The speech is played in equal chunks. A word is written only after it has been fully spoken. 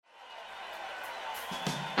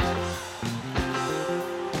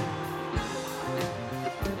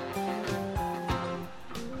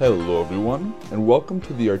Hello everyone, and welcome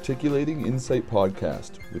to the Articulating Insight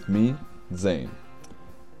Podcast with me, Zane.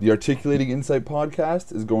 The Articulating Insight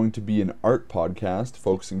Podcast is going to be an art podcast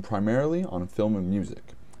focusing primarily on film and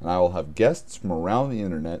music, and I will have guests from around the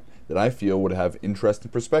internet that I feel would have interesting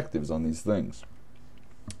perspectives on these things.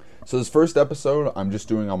 So this first episode I'm just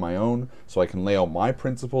doing on my own so I can lay out my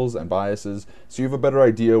principles and biases so you have a better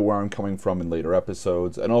idea where I'm coming from in later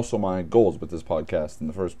episodes and also my goals with this podcast in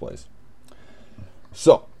the first place.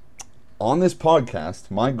 So, on this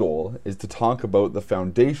podcast, my goal is to talk about the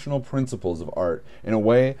foundational principles of art in a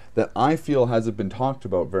way that I feel hasn't been talked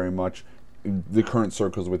about very much in the current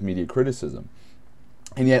circles with media criticism.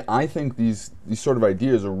 And yet I think these sort of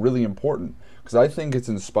ideas are really important because I think it's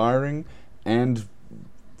inspiring and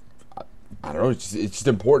I don't know, it's just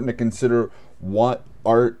important to consider what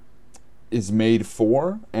art is made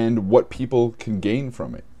for and what people can gain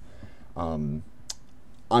from it.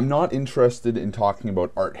 I'm not interested in talking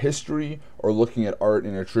about art history or looking at art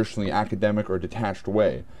in a traditionally academic or detached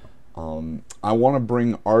way. I want to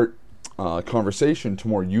bring art conversation to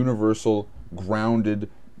more universal, grounded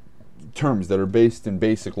terms that are based in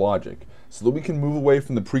basic logic, so that we can move away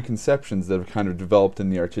from the preconceptions that have kind of developed in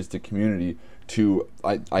the artistic community to,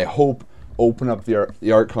 I hope, open up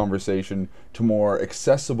the art conversation to more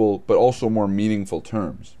accessible but also more meaningful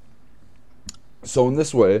terms. So in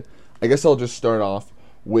this way, I guess I'll just start off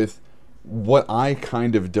with what I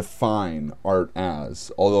kind of define art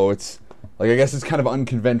as, although it's like I guess it's kind of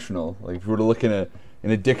unconventional. Like if you were to look in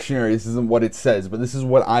a dictionary, this isn't what it says, but this is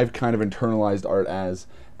what I've kind of internalized art as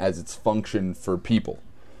its function for people.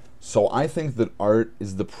 So I think that art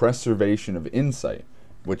is the preservation of insight,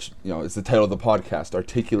 which, you know, is the title of the podcast,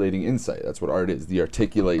 Articulating Insight. That's what art is, the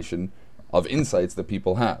articulation of insights that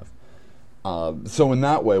people have. So in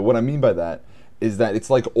that way, what I mean by that is that it's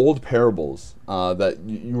like old parables that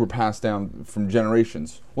you were passed down from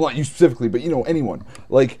generations. Well, not you specifically, but, you know, anyone.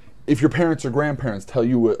 Like, if your parents or grandparents tell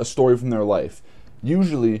you a story from their life,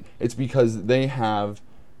 usually it's because they have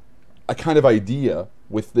a kind of idea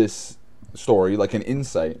with this story, like an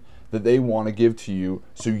insight, that they want to give to you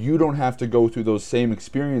so you don't have to go through those same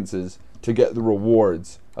experiences to get the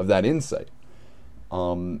rewards of that insight.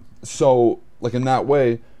 So, like in that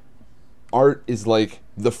way, art is like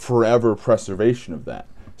the forever preservation of that.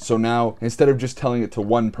 So now, instead of just telling it to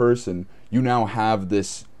one person, you now have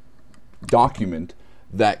this document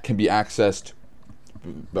that can be accessed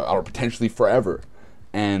or potentially forever.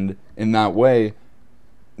 And in that way,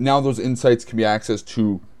 now those insights can be accessed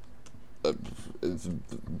to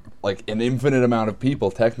like an infinite amount of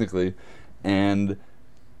people, technically. And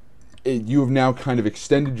you have now kind of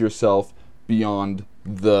extended yourself beyond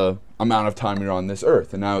the amount of time you're on this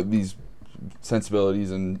earth. And now these sensibilities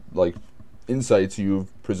and like insights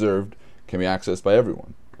you've preserved can be accessed by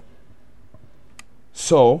everyone.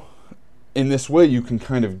 So in this way you can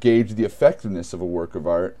kind of gauge the effectiveness of a work of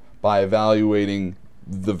art by evaluating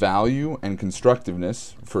the value and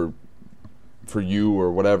constructiveness for you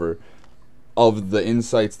or whatever of the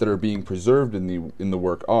insights that are being preserved in the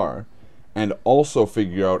work are, and also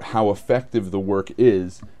figure out how effective the work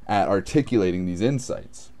is at articulating these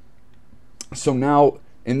insights. So now,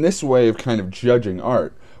 in this way of kind of judging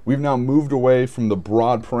art, we've now moved away from the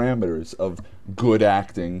broad parameters of good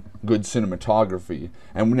acting, good cinematography,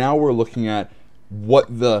 and now we're looking at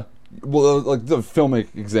what like the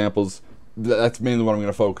filmic examples, that's mainly what I'm going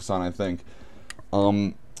to focus on, I think.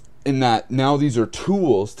 In that, now these are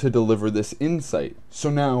tools to deliver this insight.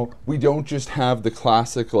 So now, we don't just have the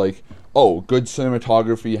classic, like, oh, good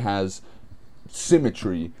cinematography has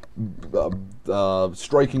symmetry,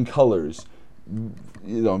 striking colors,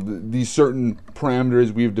 you know, these certain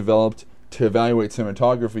parameters we've developed to evaluate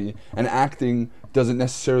cinematography, and acting doesn't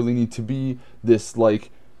necessarily need to be this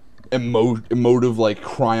like emotive, like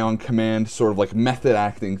cry on command sort of like method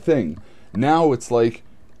acting thing. Now it's like,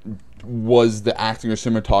 was the acting or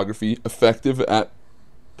cinematography effective at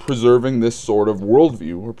preserving this sort of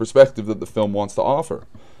worldview or perspective that the film wants to offer?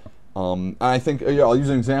 And I think, I'll use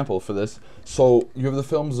an example for this. So you have the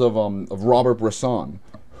films of Robert Bresson,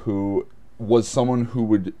 who was someone who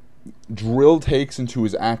would drill takes into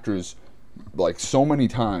his actors like so many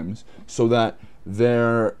times so that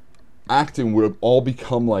their acting would all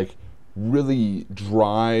become like really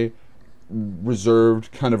dry,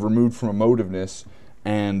 reserved, kind of removed from emotiveness,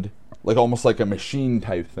 and like almost like a machine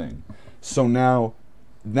type thing. So now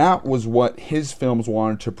that was what his films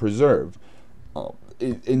wanted to preserve.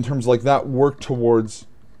 In terms of like that worked towards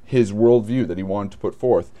his worldview that he wanted to put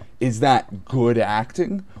forth. Is that good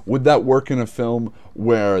acting? Would that work in a film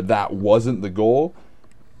where that wasn't the goal?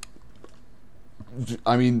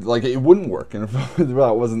 I mean, like, it wouldn't work in a film where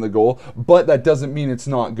that wasn't the goal, but that doesn't mean it's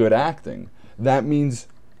not good acting. That means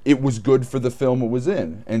it was good for the film it was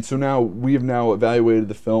in. And so now we have now evaluated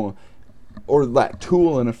the film, or that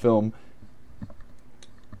tool in a film,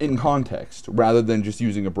 in context, rather than just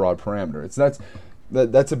using a broad parameter.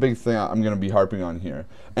 That's a big thing I'm going to be harping on here.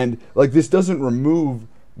 And, like, this doesn't remove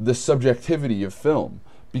the subjectivity of film,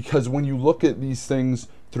 because when you look at these things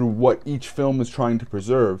through what each film is trying to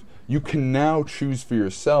preserve, you can now choose for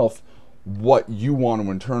yourself what you want to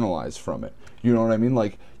internalize from it. You know what I mean?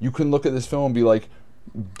 Like, you can look at this film and be like,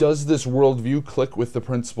 does this worldview click with the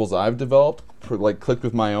principles I've developed, like click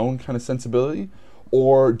with my own kind of sensibility,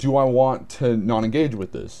 or do I want to not engage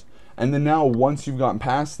with this? And then now, once you've gotten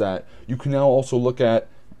past that, you can now also look at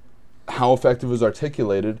how effective is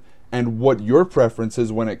articulated and what your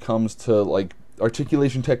preferences when it comes to, like,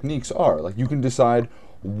 articulation techniques are. Like, you can decide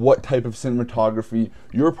what type of cinematography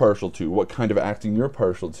you're partial to, what kind of acting you're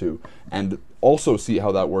partial to, and also see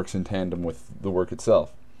how that works in tandem with the work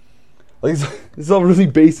itself. Like, it's all really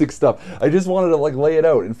basic stuff. I just wanted to, like, lay it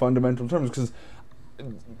out in fundamental terms, because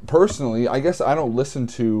personally, I guess I don't listen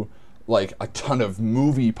to, like, a ton of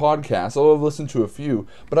movie podcasts, although I've listened to a few,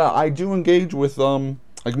 but I do engage with,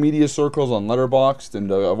 like, media circles on Letterboxd,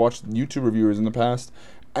 and I've watched YouTube reviewers in the past,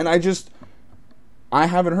 and I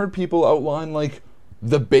haven't heard people outline, like,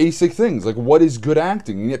 the basic things, like what is good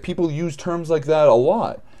acting, and yet people use terms like that a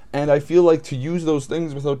lot. And I feel like to use those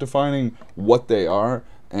things without defining what they are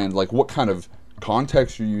and, like, what kind of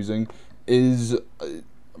context you're using is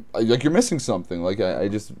like you're missing something. Like, I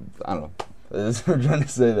don't know. That's what I'm trying to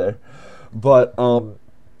say there. But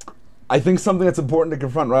I think something that's important to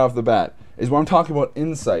confront right off the bat is when I'm talking about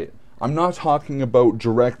insight, I'm not talking about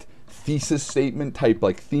direct thesis statement type,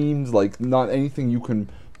 like, themes, like, not anything you can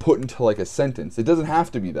put into, like, a sentence. It doesn't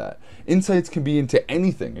have to be that. Insights can be into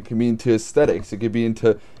anything. It can be into aesthetics. It could be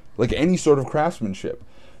into, like, any sort of craftsmanship.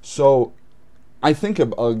 So I think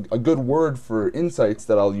a good word for insights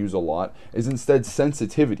that I'll use a lot is instead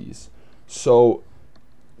sensitivities. So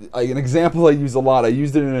an example I use a lot, I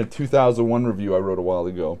used it in a 2001 review I wrote a while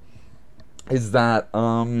ago, is that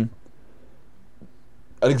an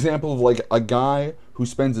example of, like, a guy who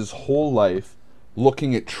spends his whole life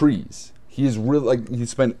looking at trees. He is really, like, he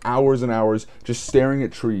spent hours and hours just staring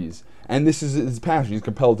at trees, and this is his passion. He's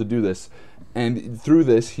compelled to do this, and through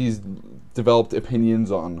this, he's developed opinions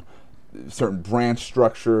on certain branch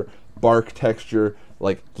structure, bark texture,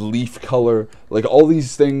 like leaf color, like all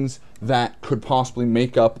these things that could possibly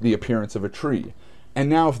make up the appearance of a tree. And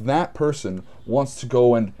now, if that person wants to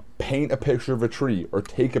go and paint a picture of a tree, or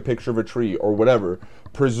take a picture of a tree, or whatever,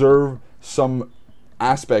 preserve some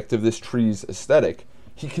aspect of this tree's aesthetic,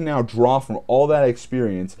 he can now draw from all that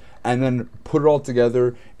experience and then put it all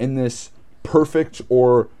together in this perfect,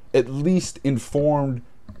 or at least informed,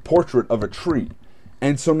 portrait of a tree.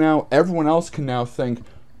 And so now everyone else can now think,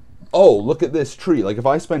 oh, look at this tree. Like, if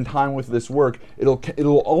I spend time with this work,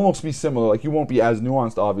 it'll almost be similar. Like, you won't be as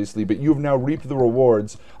nuanced, obviously, but you've now reaped the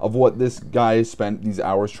rewards of what this guy has spent these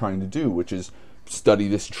hours trying to do, which is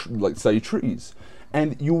study study trees.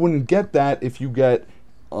 And you wouldn't get that if you get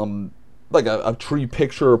like a tree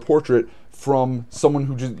picture or portrait from someone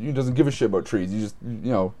who just doesn't give a shit about trees. He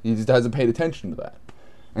just hasn't paid attention to that.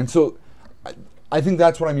 And so I think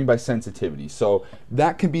that's what I mean by sensitivity. So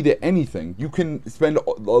that can be to anything. You can spend a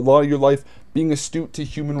lot of your life being astute to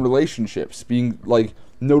human relationships, being, like,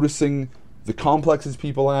 noticing the complexes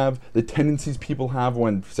people have, the tendencies people have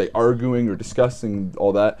when, say, arguing or discussing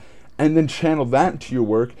all that, and then channel that into your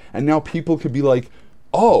work, and now people could be like,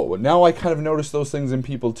 oh, now I kind of notice those things in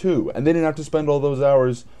people too, and they didn't have to spend all those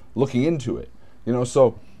hours looking into it.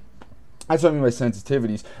 So that's what I mean by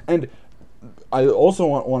sensitivities. And I also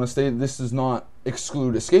want to state this does not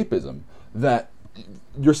exclude escapism, that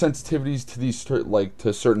your sensitivities to these, like,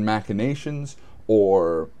 to certain machinations,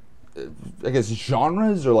 or I guess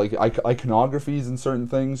genres, or like iconographies and certain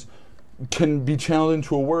things, can be channeled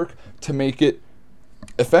into a work to make it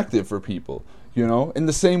effective for people. In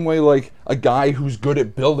the same way, like, a guy who's good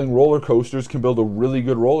at building roller coasters can build a really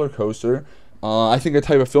good roller coaster. I think a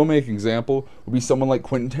type of filmmaking example would be someone like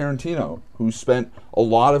Quentin Tarantino, who spent a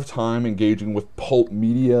lot of time engaging with pulp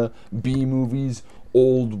media, B-movies,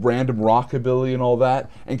 old random rockabilly and all that,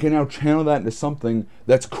 and can now channel that into something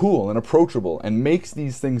that's cool and approachable, and makes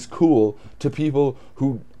these things cool to people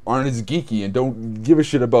who aren't as geeky and don't give a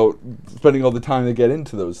shit about spending all the time to get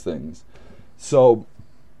into those things. So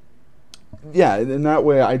yeah, in that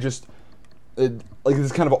way, like,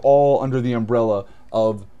 it's kind of all under the umbrella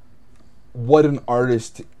of what an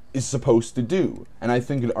artist is supposed to do. And I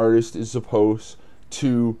think an artist is supposed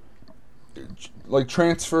to like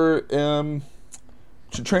transfer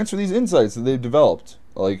these insights that they've developed,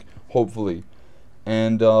 like, hopefully.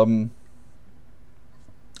 And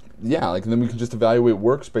yeah, like, and then we can just evaluate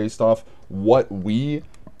works based off what we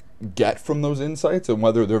get from those insights and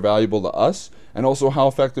whether they're valuable to us, and also how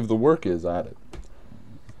effective the work is at it.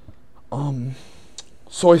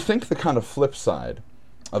 So I think the kind of flip side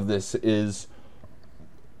of this is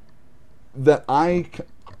that I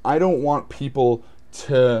don't want people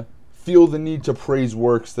to feel the need to praise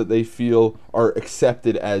works that they feel are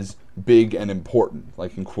accepted as big and important,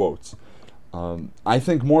 like in quotes. I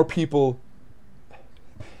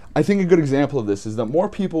think a good example of this is that more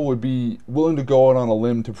people would be willing to go out on a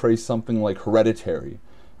limb to praise something like Hereditary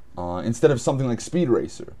instead of something like Speed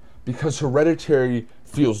Racer, because Hereditary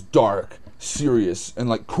feels dark, serious, and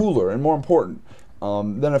like cooler and more important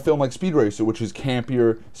than a film like Speed Racer, which is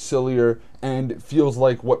campier, sillier, and feels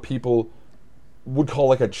like what people would call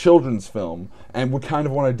like a children's film and would kind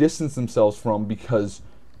of want to distance themselves from, because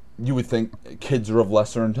you would think kids are of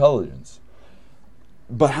lesser intelligence.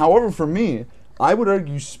 But however, for me, I would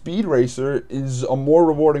argue Speed Racer is a more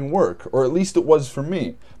rewarding work, or at least it was for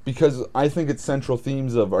me, because I think its central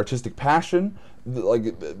themes of artistic passion,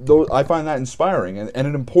 like, I find that inspiring and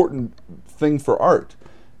an important thing for art.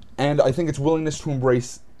 And I think its willingness to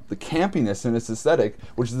embrace the campiness in its aesthetic,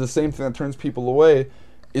 which is the same thing that turns people away,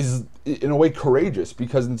 is in a way courageous,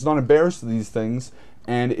 because it's not embarrassed of these things,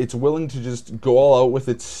 and it's willing to just go all out with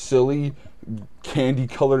its silly,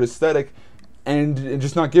 candy-colored aesthetic, and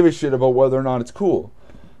just not give a shit about whether or not it's cool.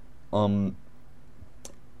 And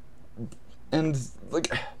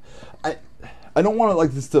like, I don't want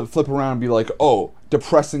like this to flip around and be like, oh,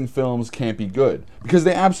 depressing films can't be good, because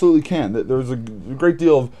they absolutely can. There's a great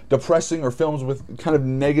deal of depressing or films with kind of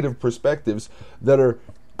negative perspectives that are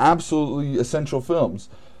absolutely essential films.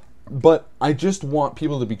 But I just want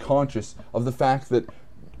people to be conscious of the fact that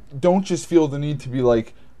don't just feel the need to be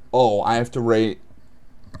like, oh, I have to rate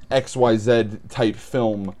XYZ type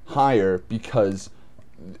film higher because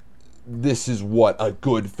this is what a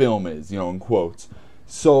good film is, in quotes.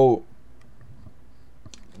 So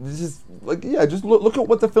this is like, yeah, just look at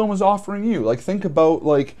what the film is offering you. Like, think about,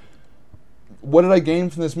 like, what did I gain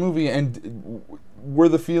from this movie, and were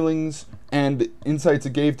the feelings and insights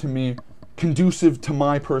it gave to me conducive to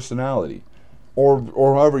my personality, or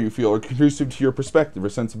however you feel, or conducive to your perspective or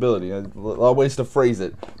sensibility. A lot of ways to phrase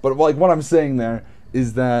it, but like what I'm saying there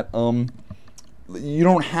is that you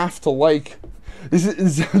don't have to like. This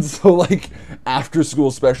is so, like, after school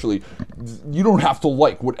especially, you don't have to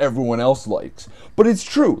like what everyone else likes. But it's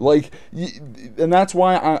true, like, and that's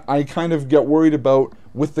why I kind of get worried about,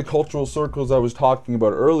 with the cultural circles I was talking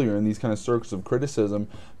about earlier, in these kind of circles of criticism,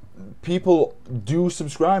 people do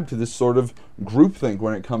subscribe to this sort of groupthink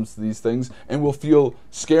when it comes to these things, and will feel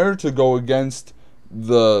scared to go against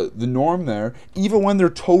the norm there, even when they're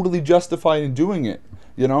totally justified in doing it.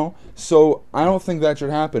 So I don't think that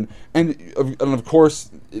should happen. And of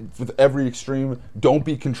course, with every extreme, don't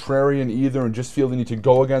be contrarian either and just feel the need to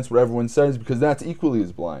go against what everyone says, because that's equally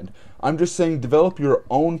as blind. I'm just saying, develop your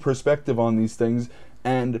own perspective on these things,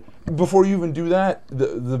 and before you even do that,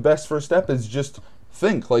 the best first step is just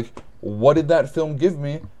think, like, what did that film give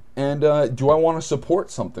me, and do I want to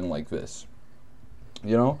support something like this?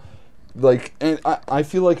 Like, and I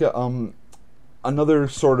feel like another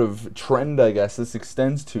sort of trend, I guess, this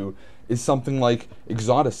extends to is something like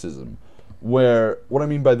exoticism, where what I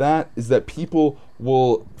mean by that is that people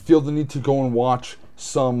will feel the need to go and watch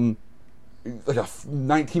some, like, a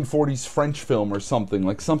 1940s French film or something,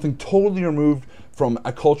 like something totally removed from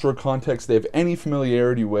a culture or context they have any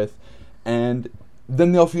familiarity with, and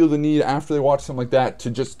then they'll feel the need, after they watch something like that, to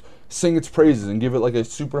just sing its praises and give it like a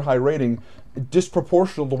super high rating,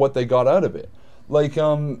 disproportional to what they got out of it.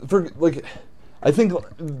 I think,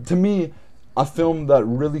 to me, a film that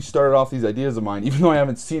really started off these ideas of mine, even though I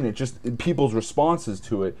haven't seen it, just people's responses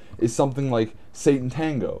to it, is something like Satan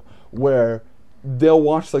Tango, where they'll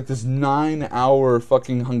watch like this 9-hour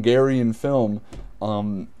fucking Hungarian film,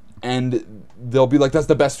 and they'll be like, that's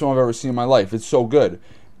the best film I've ever seen in my life, it's so good.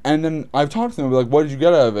 And then I've talked to them, like, what did you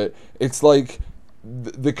get out of it? It's like,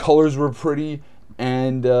 the colors were pretty,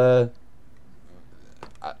 and I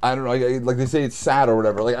don't know, like they say it's sad or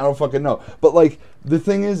whatever, like, I don't fucking know. But, like, the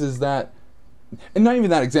thing is that, and not even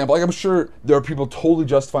that example, like, I'm sure there are people totally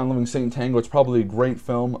justifying living Satan Tango, it's probably a great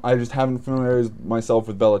film, I just haven't familiarized myself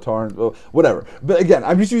with Béla Tarr, well, whatever. But again,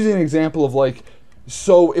 I'm just using an example of, like,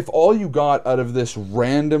 so if all you got out of this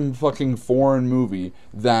random fucking foreign movie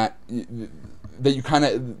that you kind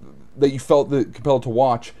of, that you felt compelled to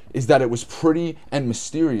watch is that it was pretty and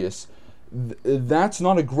mysterious, that's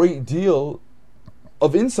not a great deal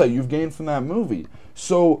of insight you've gained from that movie.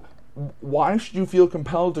 So why should you feel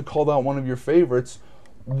compelled to call that one of your favorites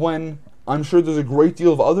when I'm sure there's a great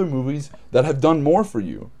deal of other movies that have done more for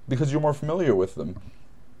you because you're more familiar with them?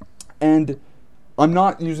 And I'm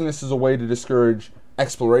not using this as a way to discourage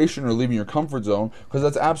exploration or leaving your comfort zone, because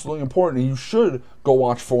that's absolutely important. You should go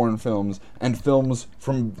watch foreign films and films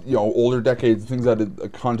from older decades, things that a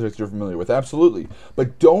context you're familiar with, absolutely.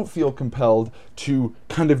 But don't feel compelled to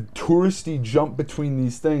kind of touristy jump between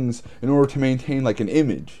these things in order to maintain like an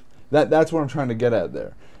image. That's what I'm trying to get at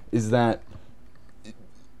there, is that,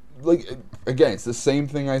 like, again, it's the same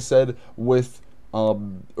thing I said with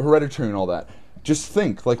Hereditary and all that. Just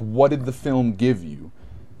think, like, what did the film give you?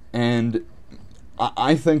 And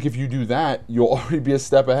I think if you do that, you'll already be a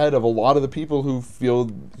step ahead of a lot of the people who feel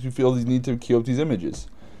these need to queue up these images.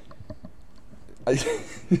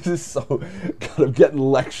 This is so God, I'm getting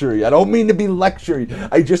lectury. I don't mean to be lectury.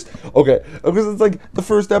 Because it's like the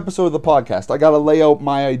first episode of the podcast. I gotta lay out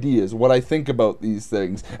my ideas, what I think about these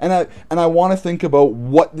things, and I want to think about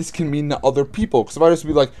what this can mean to other people. Because if I just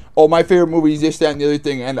be like, oh, my favorite movie is this, that, and the other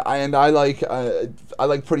thing, and I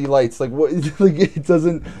like Pretty Lights, like what? Like it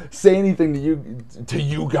doesn't say anything to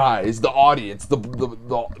you guys, the audience,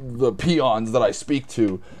 the peons that I speak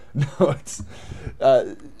to. No, it's.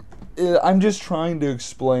 I'm just trying to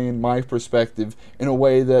explain my perspective in a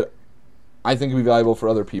way that I think would be valuable for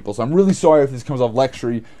other people. So I'm really sorry if this comes off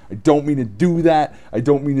lectury. I don't mean to do that. I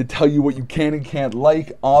don't mean to tell you what you can and can't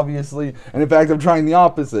like, obviously. And in fact, I'm trying the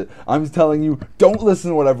opposite. I'm telling you, don't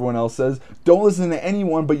listen to what everyone else says. Don't listen to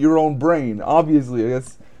anyone but your own brain, obviously.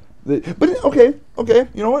 But okay,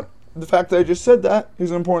 you know what? The fact that I just said that,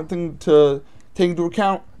 here's an important thing to take into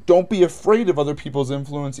account. Don't be afraid of other people's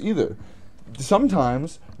influence either.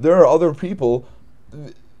 Sometimes there are other people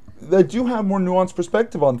that do have more nuanced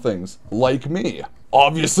perspective on things, like me.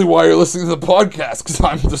 Obviously why you're listening to the podcast, because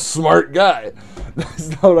I'm the smart guy. That's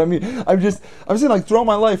not what I mean. I'm saying, like, throughout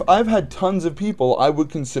my life, I've had tons of people I would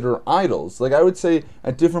consider idols. Like, I would say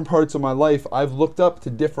at different parts of my life, I've looked up to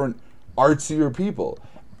different artsier people.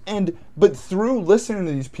 But through listening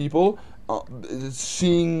to these people,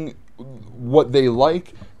 seeing what they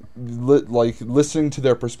like listening to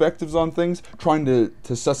their perspectives on things, trying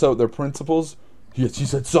to suss out their principles. He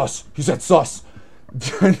said sus.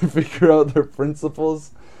 Trying to figure out their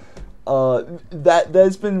principles.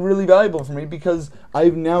 That's been really valuable for me, because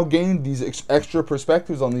I've now gained these extra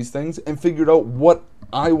perspectives on these things and figured out what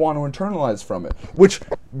I want to internalize from it, which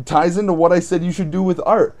ties into what I said you should do with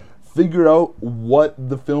art. Figure out what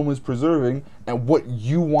the film is preserving and what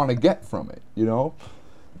you want to get from it,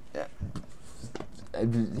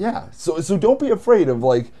 Yeah, so don't be afraid of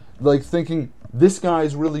like thinking this guy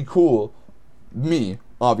is really cool. Me,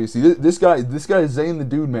 obviously, this guy Zane the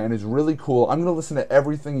Dude Man is really cool. I'm gonna listen to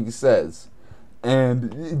everything he says,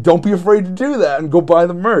 and don't be afraid to do that and go buy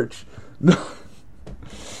the merch.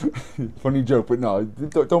 Funny joke, but no,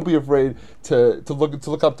 don't be afraid to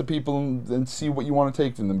look up to people and see what you want to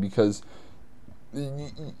take from them, because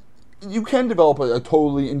you can develop a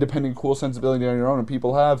totally independent, cool sensibility on your own, and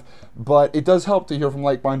people have, but it does help to hear from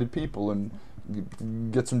like-minded people and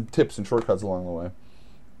get some tips and shortcuts along the way.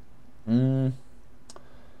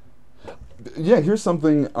 Yeah, here's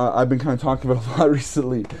something I've been kind of talking about a lot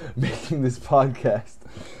recently, making this podcast.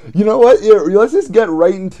 You know what? Yeah, let's just get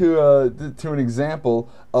right into an example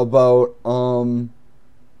about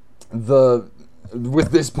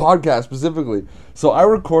with this podcast specifically. So I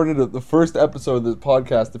recorded the first episode of this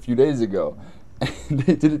podcast a few days ago, and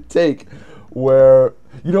it did a take where,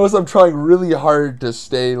 so I'm trying really hard to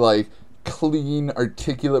stay like clean,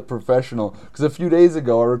 articulate, professional, because a few days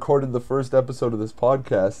ago I recorded the first episode of this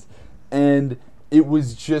podcast, and it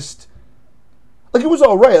was just like, it was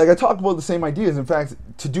all right. Like, I talked about the same ideas. In fact,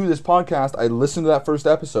 to do this podcast, I listened to that first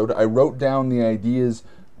episode, I wrote down the ideas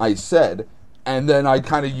I said, and then I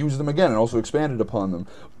kind of used them again and also expanded upon them.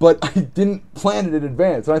 But I didn't plan it in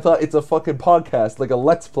advance. And I thought it's a fucking podcast, like a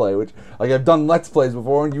Let's Play, which, like, I've done Let's Plays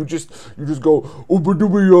before, and you just go,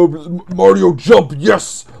 Mario jump,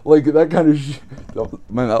 yes! Like, that kind of shit.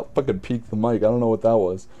 Man, that fucking peaked the mic. I don't know what that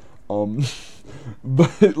was.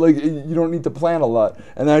 But, like, you don't need to plan a lot.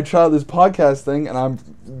 And then I tried this podcast thing, and I'm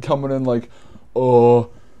coming in like, the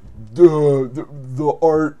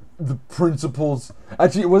art, the principles.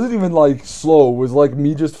 Actually, it wasn't even like slow. It was like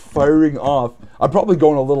me just firing off. I'm probably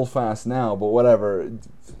going a little fast now, but whatever.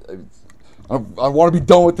 I want to be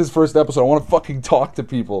done with this first episode. I want to fucking talk to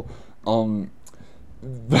people. I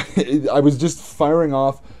was just firing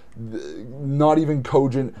off not even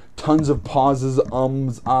cogent, tons of pauses,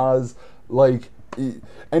 ahs, like,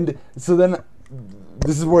 and so then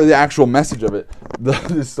this is where the actual message of it,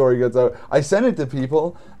 the story gets out. I sent it to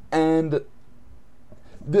people, and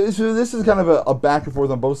this is kind of a back and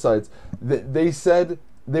forth on both sides. They said,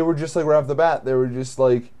 they were just like, right off the bat, they were just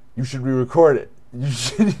like, you should re-record it. You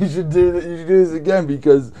should do this again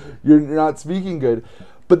because you're not speaking good.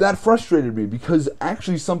 But that frustrated me because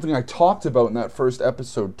actually something I talked about in that first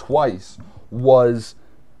episode twice was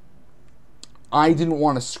I didn't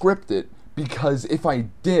want to script it because if I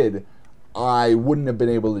did, I wouldn't have been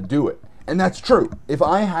able to do it. And that's true. If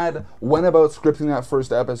I had went about scripting that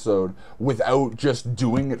first episode without just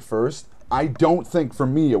doing it first, I don't think for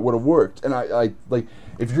me it would have worked. And I like,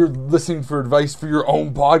 if you're listening for advice for your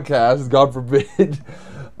own podcast, God forbid,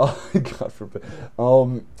 God forbid,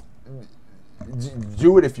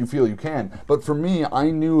 do it if you feel you can. But for me,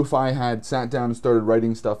 I knew if I had sat down and started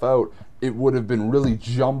writing stuff out, it would have been really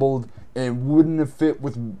jumbled and wouldn't have fit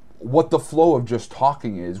with what the flow of just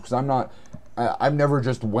talking is. Because I've never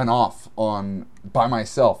just went off on by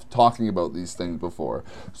myself talking about these things before,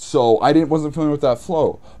 so I wasn't familiar with that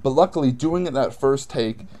flow. But luckily, doing it that first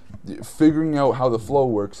take, figuring out how the flow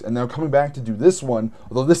works, and now coming back to do this one,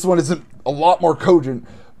 although this one isn't a lot more cogent,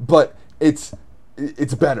 but it's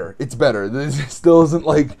better. It's better. This still isn't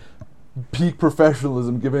like peak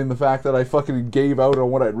professionalism, given the fact that I fucking gave out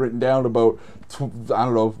on what I'd written down about I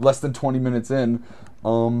don't know, less than 20 minutes in.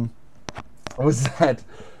 Was that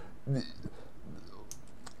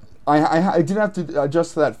I didn't have to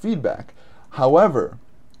adjust to that feedback. However,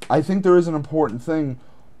 I think there is an important thing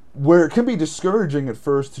where it can be discouraging at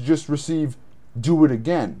first to just receive, do it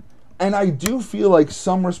again. And I do feel like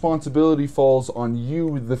some responsibility falls on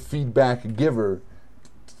you, the feedback giver,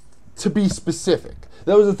 to be specific.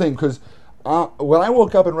 That was the thing, because when I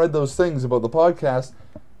woke up and read those things about the podcast,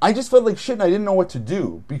 I just felt like shit and I didn't know what to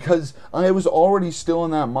do, because I was already still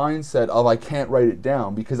in that mindset of I can't write it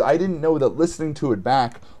down, because I didn't know that listening to it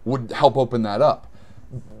back would help open that up.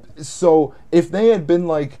 So if they had been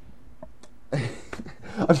like,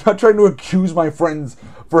 I'm not trying to accuse my friends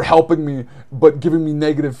for helping me but giving me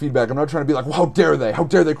negative feedback. I'm not trying to be like, well, how dare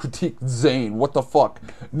they critique Zane, what the fuck.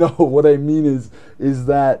 No, what I mean is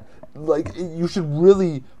that, like, you should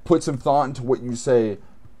really put some thought into what you say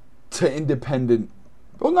to independent,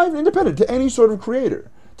 well, not even independent, to any sort of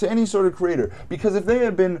creator. Because if they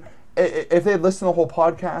had listened to the whole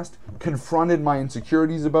podcast, confronted my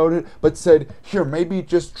insecurities about it, but said, here, maybe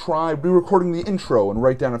just try re-recording the intro and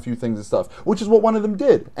write down a few things and stuff, which is what one of them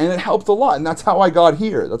did. And it helped a lot. And that's how I got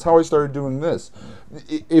here. That's how I started doing this.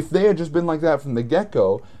 If they had just been like that from the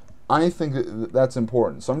get-go, I think that's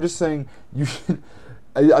important. So I'm just saying, you should,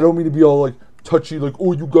 I don't mean to be all like touchy, like,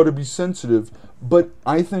 oh, you gotta be sensitive, but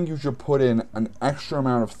I think you should put in an extra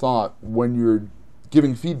amount of thought when you're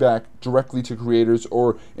giving feedback directly to creators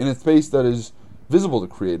or in a space that is visible to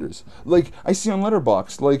creators. Like, I see on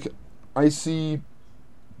Letterboxd, like, I see,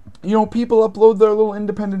 people upload their little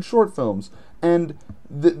independent short films, and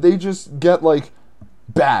they just get, like,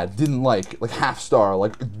 bad, didn't like half star,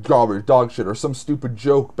 like garbage, dog shit, or some stupid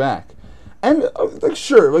joke back. And, like,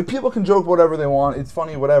 sure, like, people can joke whatever they want, it's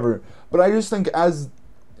funny, whatever, but I just think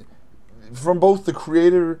from both the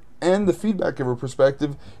creator and the feedback giver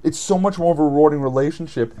perspective, it's so much more of a rewarding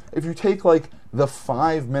relationship if you take, like, the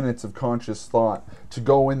 5 minutes of conscious thought to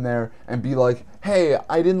go in there and be like, hey,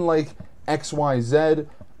 I didn't like XYZ,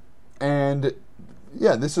 and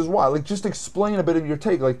yeah, this is why. Like, just explain a bit of your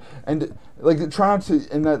take, and try not to,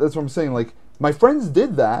 and that's what I'm saying, like, my friends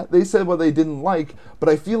did that. They said what they didn't like, but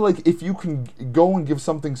I feel like if you can go and give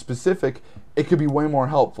something specific, it could be way more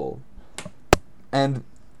helpful. And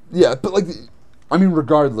yeah, but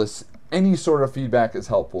regardless, any sort of feedback is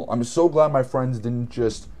helpful. I'm so glad my friends didn't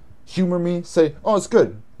just humor me, say, oh, it's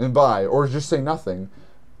good, and bye, or just say nothing.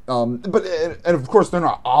 But of course, they're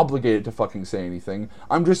not obligated to fucking say anything.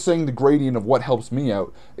 I'm just saying the gradient of what helps me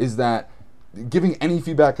out is that giving any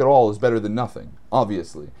feedback at all is better than nothing,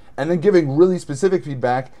 obviously. And then giving really specific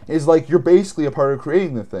feedback is like you're basically a part of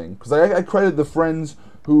creating the thing. Because I credit the friends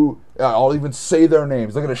who, I'll even say their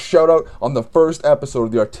names. They're going to shout out on the first episode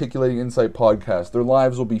of the Articulating Insight podcast. Their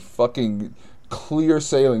lives will be fucking clear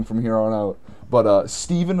sailing from here on out. But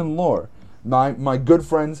Steven and Laura, my good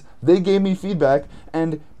friends, they gave me feedback.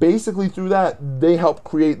 And basically through that, they helped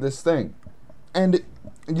create this thing. And,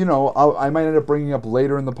 I might end up bringing up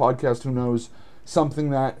later in the podcast, who knows,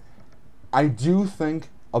 something that I do think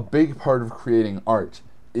a big part of creating art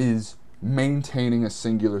is maintaining a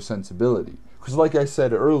singular sensibility. Because like I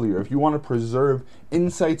said earlier, if you want to preserve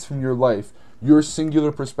insights from your life, your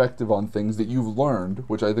singular perspective on things that you've learned,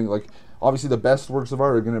 which I think, like, obviously the best works of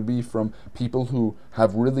art are going to be from people who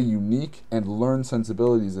have really unique and learned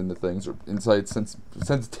sensibilities into things, or insights,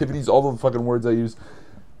 sensitivities, all the fucking words I use.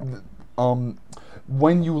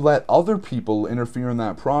 When you let other people interfere in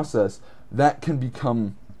that process, that can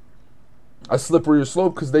become a slippery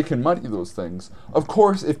slope because they can muddy those things. Of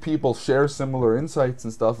course, if people share similar insights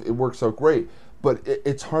and stuff, it works out great. But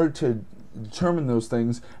it's hard to determine those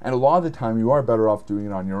things, and a lot of the time you are better off doing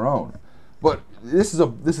it on your own. But this is a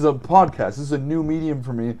podcast. This is a new medium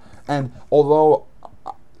for me, and although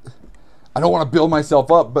I don't want to build myself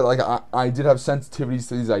up, but like I did have sensitivities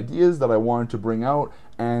to these ideas that I wanted to bring out,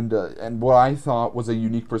 and what I thought was a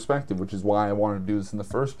unique perspective, which is why I wanted to do this in the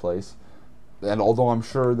first place. And although I'm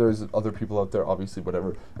sure there's other people out there, obviously,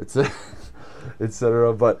 whatever, it's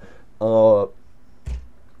etc. But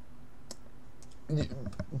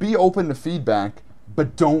be open to feedback,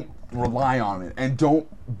 but don't rely on it, and don't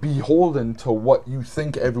be beholden to what you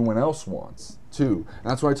think everyone else wants too.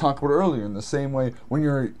 And that's what I talked about earlier. In the same way, when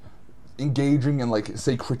you're engaging and, like,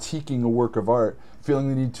 say, critiquing a work of art, feeling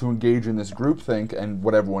the need to engage in this groupthink and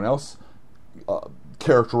what everyone else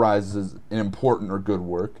characterizes as an important or good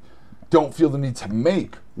work, don't feel the need to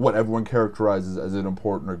make what everyone characterizes as an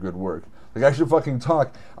important or good work. Like, I should fucking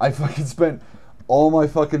talk. I fucking spent all my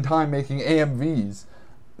fucking time making AMVs,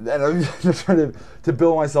 and I'm just trying to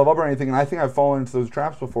build myself up or anything, and I think I've fallen into those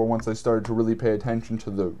traps before once I started to really pay attention to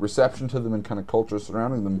the reception to them and kind of culture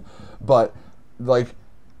surrounding them. But, like,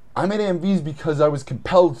 I made AMVs because I was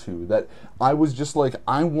compelled to. That I was just like,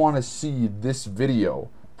 I want to see this video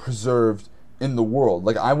preserved in the world.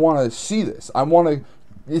 Like, I want to see this. I want to...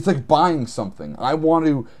 It's like buying something. I want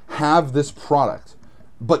to have this product,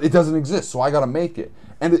 but it doesn't exist, so I got to make it.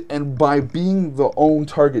 And by being the own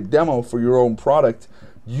target demo for your own product,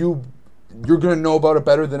 you're going to know about it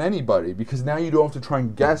better than anybody, because now you don't have to try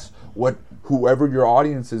and guess what whoever your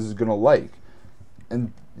audience is going to like.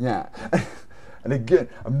 And yeah. And again,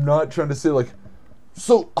 I'm not trying to say, like,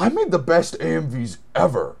 so I made the best AMVs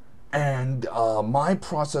ever, and my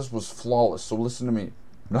process was flawless, so listen to me.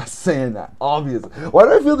 I'm not saying that, obviously. Why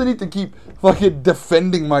do I feel the need to keep fucking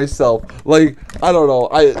defending myself? Like, I don't know.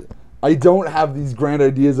 I don't have these grand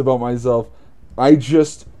ideas about myself. I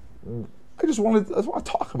just want to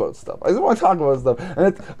talk about stuff. And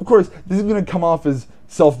of course, this is going to come off as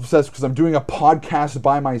self-obsessed because I'm doing a podcast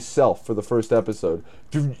by myself for the first episode.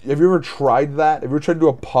 Have you ever tried that? Have you ever tried to do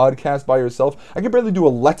a podcast by yourself? I can barely do a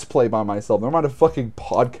Let's Play by myself. Never mind a fucking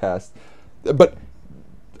podcast. But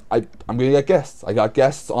I'm going to get guests. I got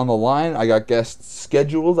guests on the line. I got guests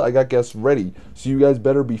scheduled. I got guests ready. So you guys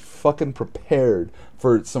better be fucking prepared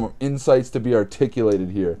for some insights to be articulated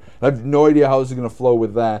here. I have no idea how this is going to flow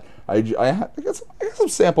with that. I got some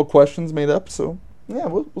sample questions made up, so yeah,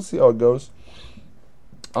 we'll see how it goes.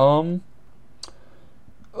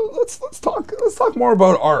 Let's talk more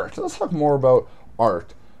about art. Let's talk more about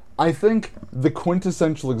art. I think the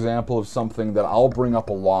quintessential example of something that I'll bring up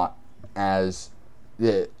a lot as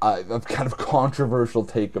a kind of controversial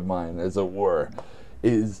take of mine, as it were,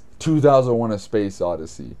 is 2001: A Space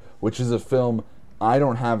Odyssey, which is a film I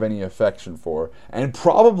don't have any affection for, and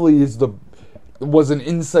probably was an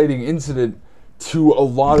inciting incident to a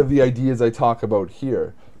lot of the ideas I talk about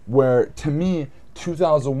here, where, to me,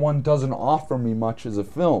 2001 doesn't offer me much as a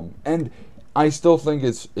film, and I still think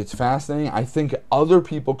it's fascinating. I think other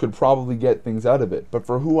people could probably get things out of it, but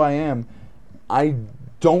for who I am, I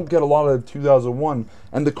don't get a lot of 2001.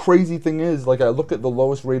 And the crazy thing is, like, I look at the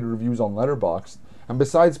lowest rated reviews on Letterboxd, and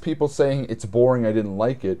besides people saying it's boring, I didn't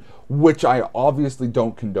like it, which I obviously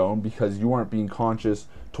don't condone, because you aren't being conscious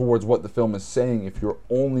towards what the film is saying if you're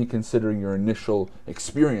only considering your initial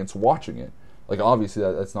experience watching it. Like, obviously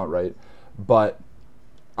that's not right. But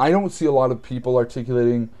I don't see a lot of people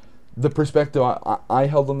articulating the perspective I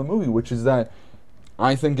held on the movie, which is that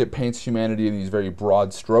I think it paints humanity in these very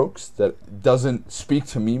broad strokes that doesn't speak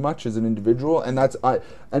to me much as an individual, and I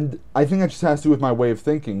think that just has to do with my way of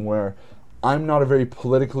thinking, where I'm not a very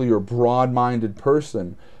politically or broad-minded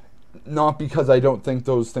person, not because I don't think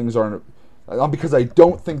those things are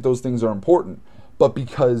important, but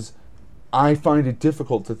because I find it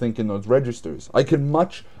difficult to think in those registers. I can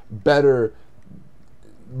much better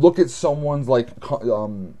look at someone's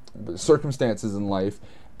circumstances in life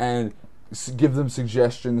and give them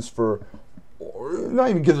suggestions or not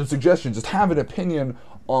even give them suggestions, just have an opinion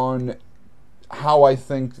on how I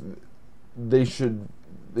think they should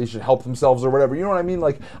help themselves or whatever. You know what I mean?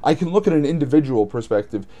 Like, I can look at an individual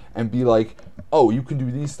perspective and be like, oh, you can do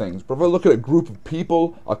these things. But if I look at a group of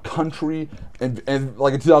people, a country, and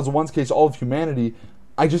like in 2001's case, all of humanity,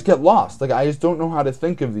 I just get lost. Like, I just don't know how to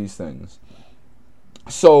think of these things.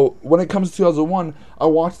 So when it comes to 2001, I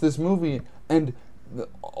watched this movie, and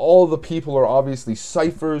all the people are obviously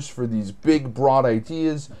ciphers for these big, broad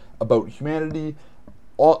ideas about humanity.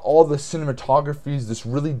 All the cinematography is this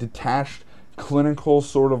really detached, clinical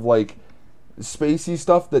sort of like spacey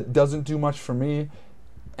stuff that doesn't do much for me.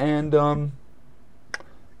 And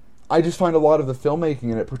I just find a lot of the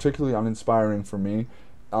filmmaking in it particularly uninspiring for me,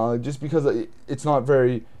 just because it's not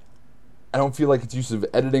very... I don't feel like its use of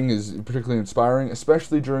editing is particularly inspiring,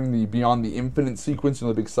 especially during the Beyond the Infinite sequence,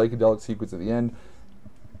 the big psychedelic sequence at the end.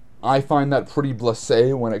 I find that pretty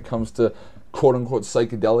blasé when it comes to quote-unquote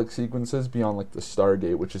psychedelic sequences beyond like the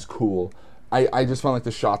Stargate, which is cool. I just find like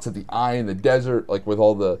the shots of the eye in the desert, like with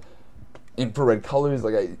all the infrared colors,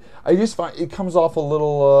 like I just find it comes off a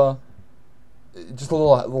little, just a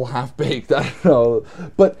little half-baked, I don't know.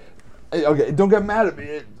 But... okay, don't get mad at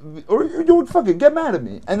me, or don't fucking get mad at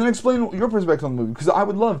me, and then explain your perspective on the movie, because I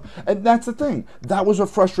would love, and that's the thing, that was what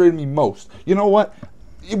frustrated me most. You know what,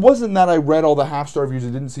 it wasn't that I read all the half-star reviews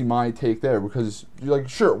and didn't see my take there, because you're like,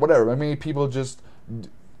 sure, whatever, I mean, people just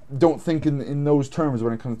don't think in those terms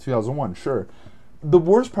when it comes to 2001, sure. The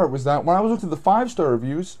worst part was that when I was looking at the 5-star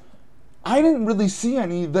reviews, I didn't really see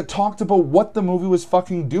any that talked about what the movie was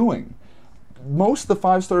fucking doing. Most of the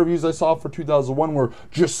 5-star reviews I saw for 2001 were,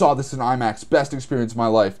 just saw this in IMAX, best experience of my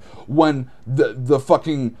life. When the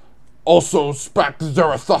fucking also Spec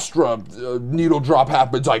Zarathustra needle drop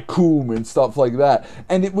happens, I coom, and stuff like that.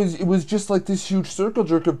 And it was just like this huge circle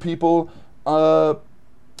jerk of people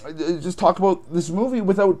just talk about this movie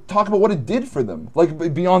without talking about what it did for them.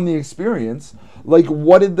 Like, beyond the experience. Like,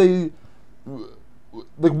 what did they...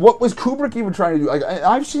 Like, what was Kubrick even trying to do? Like,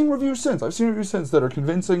 I've seen reviews since that are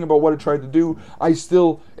convincing about what it tried to do.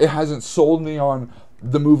 It hasn't sold me on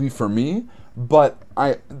the movie for me, but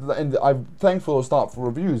I'm thankful it was thoughtful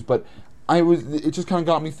reviews, but it just kind of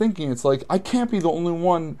got me thinking. It's like, I can't be the only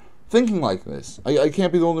one thinking like this. I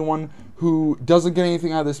can't be the only one who doesn't get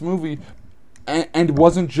anything out of this movie and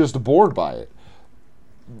wasn't just bored by it.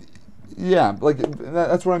 Yeah, like,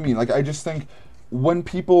 that's what I mean. Like, I just think... when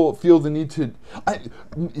people feel the need to...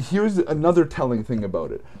 here's another telling thing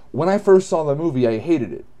about it. When I first saw the movie, I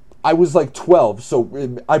hated it. I was like 12,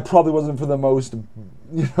 so I probably wasn't for the most,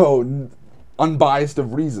 unbiased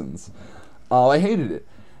of reasons. I hated it.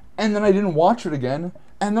 And then I didn't watch it again.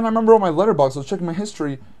 And then I remember on my Letterboxd, I was checking my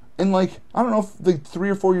history, and like, I don't know, like 3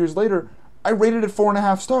 or 4 years later, I rated it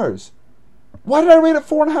 4.5 stars. Why did I rate it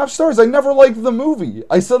 4.5 stars? I never liked the movie.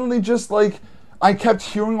 I suddenly just like... I kept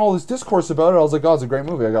hearing all this discourse about it. I was like, oh, it's a great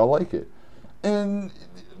movie. I gotta like it. And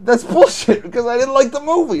that's bullshit, because I didn't like the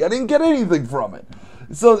movie. I didn't get anything from it.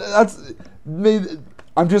 So that's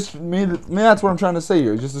what I'm trying to say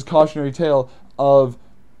here. It's just this cautionary tale of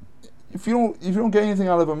if you don't get anything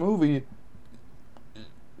out of a movie,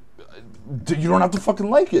 you don't have to fucking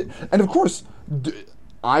like it. And of course,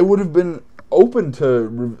 I would have been open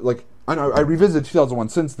to like... I revisited 2001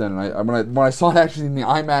 since then, and when I saw it actually in the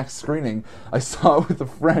IMAX screening, I saw it with a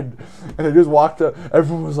friend, and I just walked up.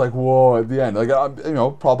 Everyone was like, "Whoa!" at the end, like,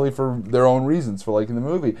 probably for their own reasons for liking the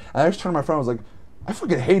movie. And I just turned to my friend, and was like, "I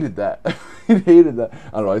fucking hated that. I hated that."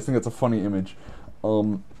 I don't know. I just think that's a funny image.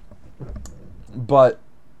 But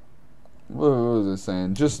what was I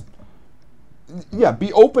saying? Just... yeah,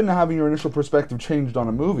 be open to having your initial perspective changed on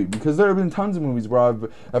a movie, because there have been tons of movies where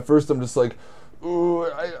at first I'm just like, ooh,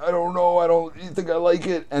 I don't know, I don't think I like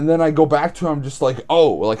it, and then I go back to it, I'm just like,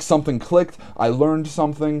 oh, like something clicked, I learned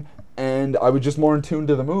something, and I was just more in tune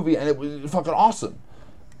to the movie, and it was fucking awesome.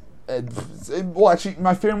 Well, actually,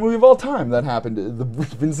 my favorite movie of all time that happened,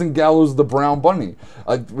 Vincent Gallo's The Brown Bunny,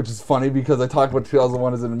 which is funny because I talk about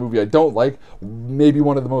 2001 as in a movie I don't like, maybe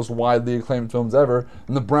one of the most widely acclaimed films ever,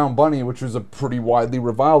 and The Brown Bunny, which was a pretty widely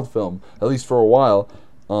reviled film, at least for a while.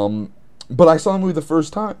 But I saw the movie the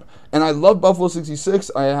first time, and I loved Buffalo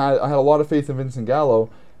 66. I had a lot of faith in Vincent Gallo,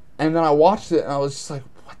 and then I watched it, and I was just like,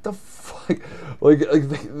 what the fuck? Like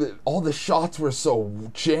all the shots were so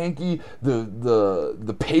janky,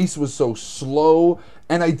 the pace was so slow,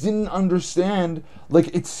 and I didn't understand.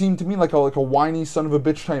 Like, it seemed to me like a whiny son of a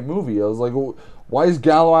bitch type movie. I was like, why is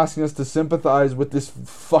Gallo asking us to sympathize with this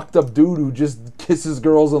fucked up dude who just kisses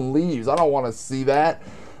girls and leaves? I don't want to see that.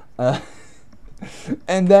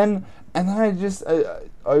 And then I just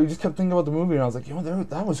kept thinking about the movie, and I was like,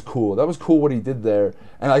 that was cool. That was cool what he did there.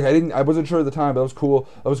 And like, I wasn't sure at the time, but that was cool.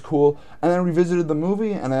 That was cool. And then I revisited the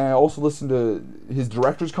movie, and I also listened to his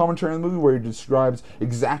director's commentary on the movie, where he describes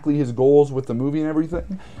exactly his goals with the movie and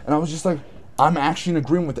everything. And I was just like, I'm actually in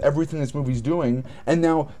agreement with everything this movie's doing. And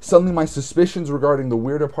now suddenly my suspicions regarding the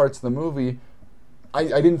weirder parts of the movie I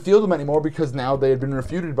didn't feel them anymore because now they had been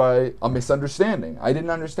refuted by a misunderstanding. I didn't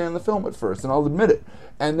understand the film at first, and I'll admit it.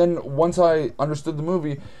 And then once I understood the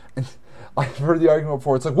movie, and I've heard the argument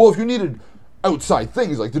before, it's like, well, if you needed outside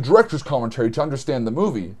things like the director's commentary to understand the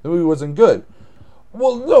movie wasn't good.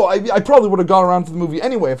 Well, no, I probably would have gone around to the movie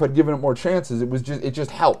anyway if I'd given it more chances. It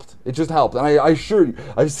just helped. It just helped. And I assure you,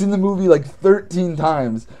 I've seen the movie like 13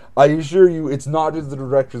 times. I assure you, it's not just the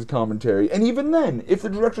director's commentary. And even then, if the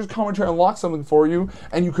director's commentary unlocks something for you,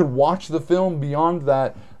 and you could watch the film beyond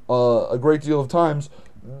that a great deal of times,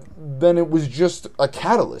 then it was just a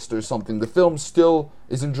catalyst or something. The film still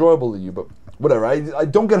is enjoyable to you, but whatever. I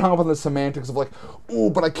don't get hung up on the semantics of like,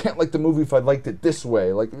 oh, but I can't like the movie if I liked it this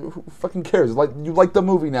way. Like, who fucking cares? Like, you like the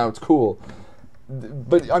movie now, it's cool.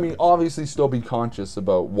 But, I mean, obviously still be conscious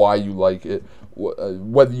about why you like it,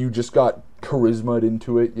 whether you just got charismaed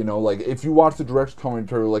into it, you know, like, if you watch the director's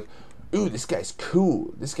commentary, like, ooh, this guy's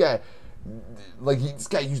cool. This guy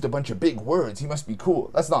used a bunch of big words. He must be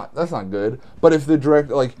cool. That's not good. But if the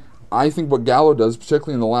director, like, I think what Gallo does,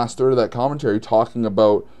 particularly in the last third of that commentary, talking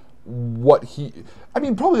about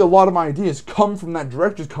probably a lot of my ideas come from that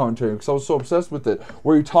director's commentary because I was so obsessed with it,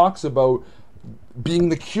 where he talks about being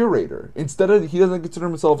the curator. He doesn't consider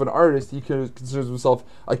himself an artist, he considers himself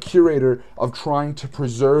a curator of trying to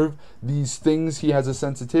preserve these things he has a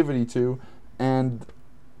sensitivity to and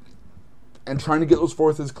trying to get those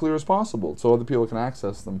forth as clear as possible so other people can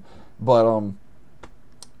access them. But,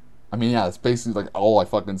 that's basically like all I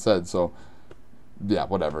fucking said, so yeah,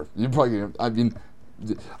 whatever.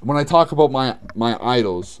 When I talk about my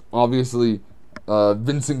idols, obviously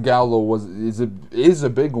Vincent Gallo is a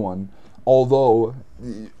big one, although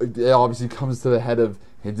it obviously comes to the head of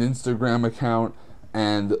his Instagram account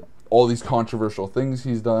and all these controversial things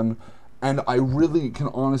he's done. And I really can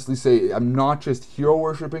honestly say I'm not just hero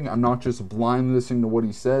worshipping, I'm not just blindly listening to what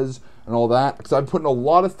he says and all that, because I've put in a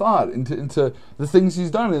lot of thought into the things he's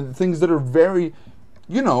done and the things that are very,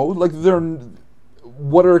 like they're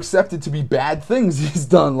what are accepted to be bad things he's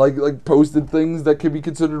done, like posted things that could be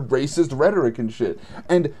considered racist rhetoric and shit.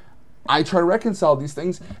 And I try to reconcile these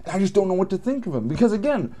things, and I just don't know what to think of him. Because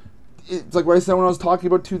again, it's like what I said when I was talking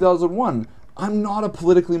about 2001. I'm not a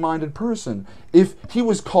politically minded person. If he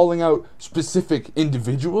was calling out specific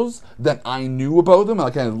individuals that I knew about them,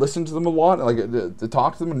 like I listened to them a lot, like to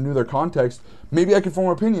talk to them and knew their context, maybe I could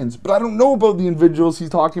form opinions. But I don't know about the individuals he's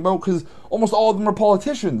talking about because almost all of them are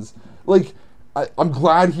politicians. Like, I'm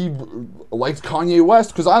glad he likes Kanye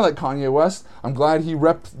West because I like Kanye West. I'm glad he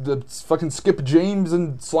repped the fucking Skip James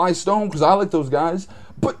and Sly Stone because I like those guys.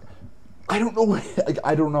 But I don't know.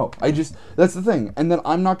 I don't know. That's the thing. And then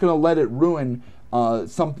I'm not going to let it ruin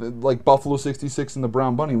something like Buffalo 66 and The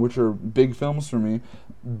Brown Bunny, which are big films for me,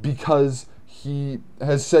 because he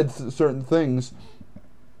has said certain things.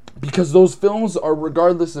 Because those films are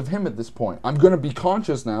regardless of him at this point. I'm going to be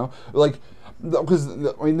conscious now. Because,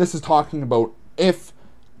 this is talking about if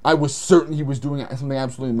I was certain he was doing something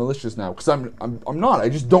absolutely malicious now. Because I'm not. I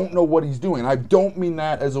just don't know what he's doing. And I don't mean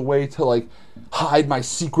that as a way to, hide my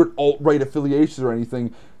secret alt-right affiliations or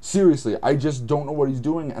anything. Seriously, I just don't know what he's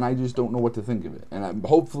doing, and I just don't know what to think of it. And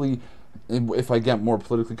hopefully, if I get more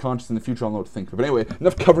politically conscious in the future, I'll know what to think of it. But anyway,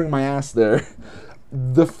 enough covering my ass there.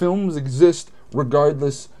 The films exist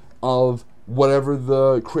regardless of whatever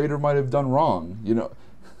the creator might have done wrong,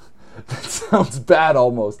 That sounds bad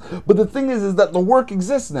almost. But the thing is that the work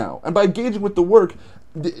exists now. And by engaging with the work,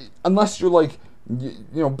 unless you're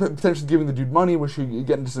potentially giving the dude money, which you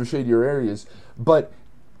get into some shadier areas, but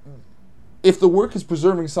if the work is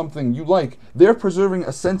preserving something you like, they're preserving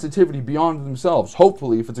a sensitivity beyond themselves,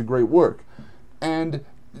 hopefully, if it's a great work. And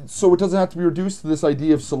so it doesn't have to be reduced to this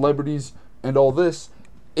idea of celebrities and all this.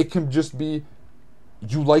 It can just be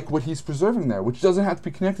you like what he's preserving there, which doesn't have to be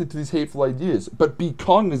connected to these hateful ideas, but be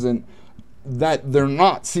cognizant that they're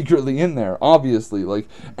not secretly in there, obviously.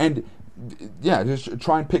 Just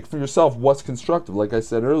try and pick for yourself what's constructive, like I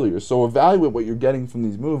said earlier. So evaluate what you're getting from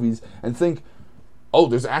these movies and think, oh,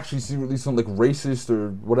 there's actually secretly some racist or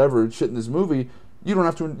whatever shit in this movie. You don't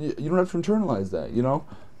have to internalize that,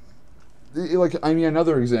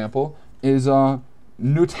 Another example is Knut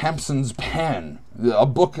Hamsun's Pan, a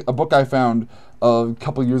book I found a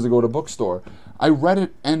couple years ago at a bookstore. I read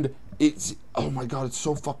it and it's, oh my god, it's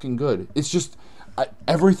so fucking good. It's just,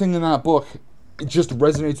 everything in that book, it just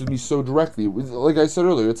resonates with me so directly. Like I said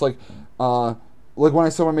earlier, it's like when I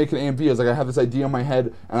said I'm making AMV, I was like, I have this idea in my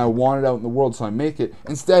head and I want it out in the world, so I make it.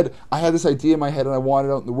 Instead, I had this idea in my head and I want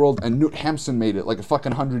it out in the world, and Knut Hamsun made it a fucking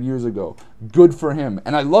 100 years ago. Good for him,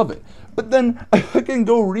 and I love it. But then I fucking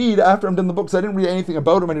go read after I'm done the books. I didn't read anything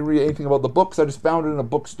about him. I didn't read anything about the books. I just found it in a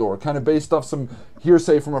bookstore, kind of based off some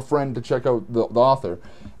hearsay from a friend to check out the author.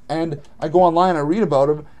 And I go online, I read about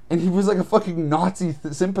him, and he was like a fucking Nazi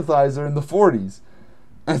sympathizer in the 40s.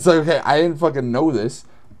 And it's like, okay, I didn't fucking know this.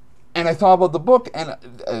 And I thought about the book, and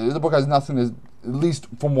the book has nothing to, at least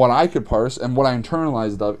from what I could parse and what I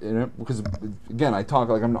internalized of in it, because again, I talk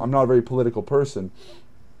like I'm not a very political person.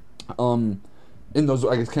 In those,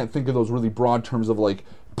 I just can't think of those really broad terms of like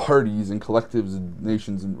parties and collectives and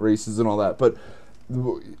nations and races and all that. But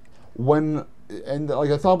when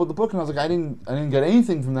I thought about the book, and I was like, I didn't get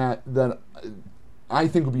anything from that I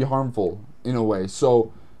think would be harmful in a way.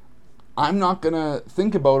 So I'm not gonna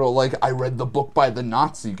think about it like I read the book by the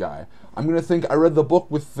Nazi guy. I'm gonna think I read the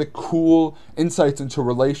book with the cool insights into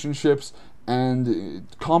relationships and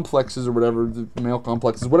complexes or whatever, the male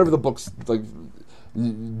complexes, whatever the book's like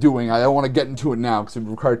doing. I don't want to get into it now because it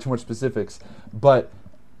would require too much specifics. But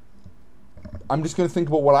I'm just gonna think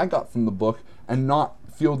about what I got from the book and not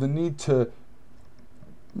feel the need to,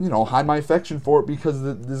 hide my affection for it because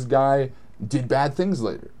this guy did bad things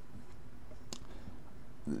later.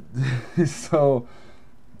 So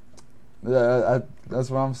that's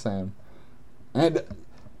what I'm saying. And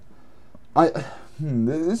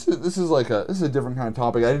this is a different kind of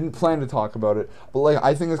topic. I didn't plan to talk about it, but like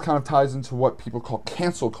I think this kind of ties into what people call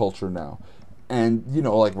cancel culture now. And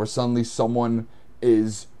like where suddenly someone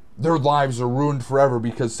their lives are ruined forever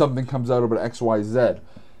because something comes out about XYZ.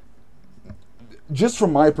 Just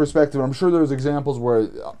from my perspective, I'm sure there's examples where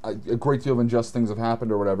a great deal of unjust things have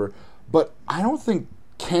happened or whatever, but I don't think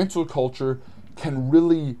cancel culture can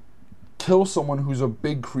really kill someone who's a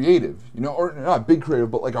big creative, or not big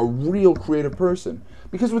creative, but like a real creative person.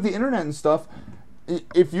 Because with the internet and stuff,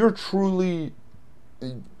 if you're truly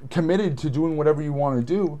committed to doing whatever you want to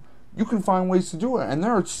do, you can find ways to do it. And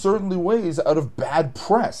there are certainly ways out of bad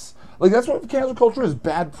press. Like that's what cancel culture is,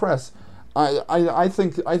 bad press. I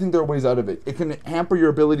think there are ways out of it. It can hamper your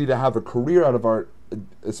ability to have a career out of art,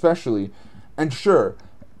 especially, and sure.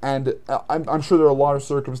 And I'm sure there are a lot of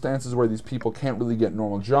circumstances where these people can't really get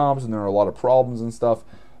normal jobs, and there are a lot of problems and stuff.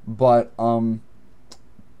 But I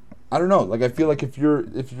don't know. Like I feel like if you're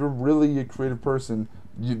really a creative person,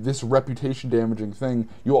 this reputation damaging thing,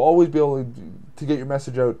 you'll always be able to get your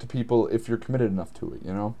message out to people if you're committed enough to it.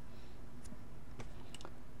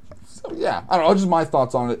 So yeah, I don't know. Just my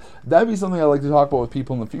thoughts on it. That'd be something I'd like to talk about with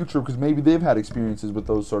people in the future because maybe they've had experiences with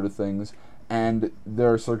those sort of things, and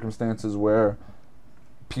there are circumstances where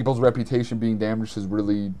people's reputation being damaged has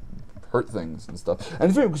really hurt things and stuff. And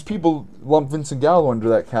it's weird because people lump Vincent Gallo under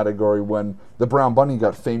that category when The Brown Bunny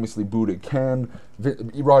got famously booed at Cannes.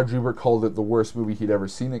 Roger Ebert called it the worst movie he'd ever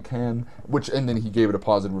seen at Cannes, and then he gave it a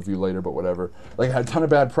positive review later, but whatever. Like, it had a ton of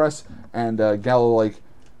bad press, and Gallo, I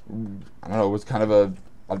don't know, was kind of a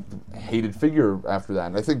hated figure after that.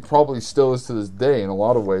 And I think probably still is to this day in a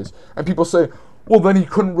lot of ways. And people say, well, then he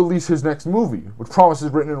couldn't release his next movie, which Promises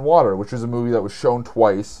Written in Water, which is a movie that was shown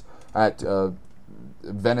twice at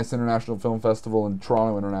Venice International Film Festival and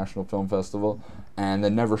Toronto International Film Festival, and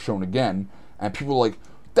then never shown again. And people are like,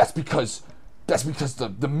 that's because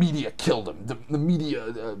the media killed him. The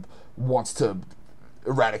media wants to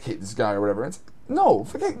eradicate this guy or whatever. No,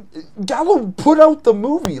 forget. Gallo put out the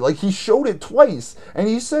movie. Like, he showed it twice, and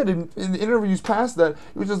he said in interviews past that,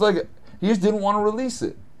 he was just like, he just didn't want to release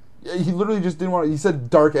it. He literally just didn't want to. He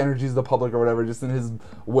said dark energies of the public or whatever, just in his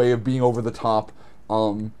way of being over the top.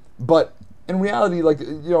 But in reality, like,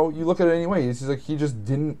 you look at it anyway. It's just like he just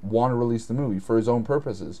didn't want to release the movie for his own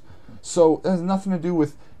purposes. So it has nothing to do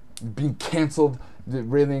with being canceled,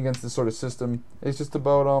 railing against this sort of system. It's just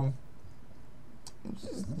about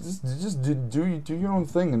just do your own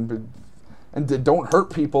thing and don't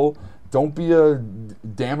hurt people. Don't be a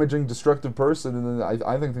damaging, destructive person, and then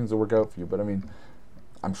I think things will work out for you. But I mean,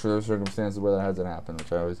 I'm sure there's circumstances where that hasn't happened,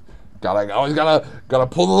 which I always gotta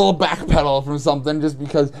pull the little back pedal from something just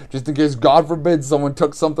in case, God forbid, someone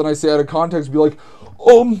took something I say out of context, be like,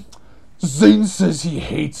 Zane says he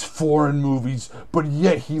hates foreign movies, but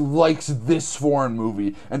yet he likes this foreign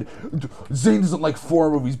movie, and Zane doesn't like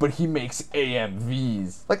foreign movies, but he makes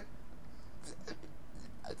AMVs. Like,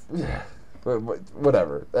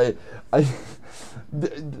 whatever. If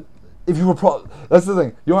you were that's the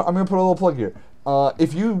thing. I'm gonna put a little plug here.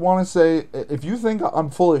 If you want to say, if you think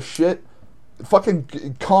I'm full of shit,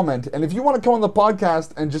 fucking comment. And if you want to come on the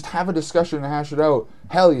podcast and just have a discussion and hash it out,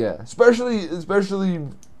 hell yeah. Especially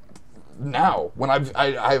now when I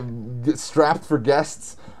get strapped for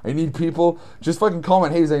guests. I need people. Just fucking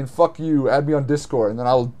comment, hey Zane, fuck you. Add me on Discord, and then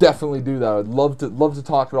I will definitely do that. I'd love to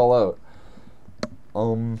talk it all out.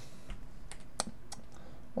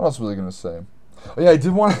 What else was I gonna say? Oh yeah, I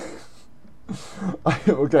did want.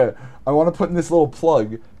 Okay, I want to put in this little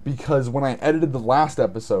plug because when I edited the last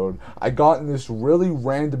episode, I got in this really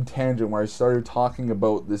random tangent where I started talking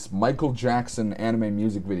about this Michael Jackson anime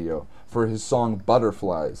music video for his song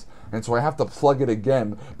Butterflies. And so I have to plug it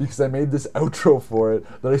again because I made this outro for it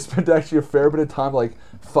that I spent actually a fair bit of time like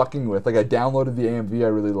fucking with. Like I downloaded the AMV I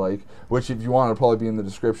really like, which if you want it'll probably be in the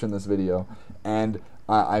description of this video. And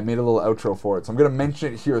I made a little outro for it. So I'm going to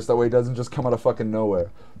mention it here so that way it doesn't just come out of fucking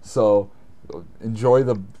nowhere. So enjoy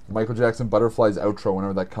the Michael Jackson Butterflies outro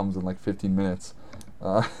whenever that comes in like 15 minutes.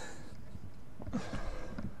 What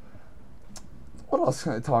else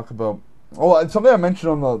can I talk about? Oh, something I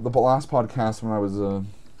mentioned on the last podcast when I was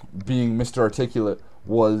being Mr. Articulate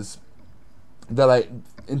was that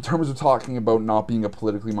in terms of talking about not being a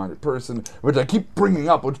politically minded person, which I keep bringing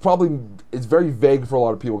up, which probably is very vague for a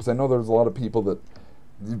lot of people because I know there's a lot of people that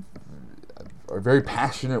are very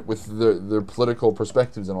passionate with their political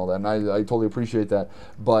perspectives and all that, and I totally appreciate that.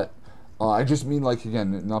 But I just mean, like,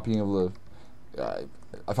 again, not being able to.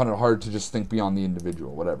 I find it hard to just think beyond the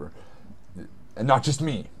individual, whatever, and not just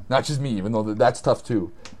me, even though that's tough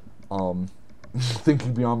too.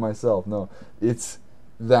 Thinking beyond myself, no, it's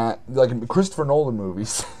that like Christopher Nolan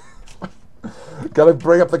movies. Gotta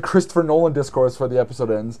bring up the Christopher Nolan discourse before the episode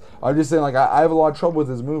ends. I'm just saying, like, I have a lot of trouble with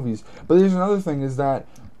his movies. But there's another thing is that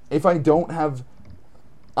if I don't have...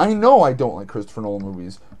 I know I don't like Christopher Nolan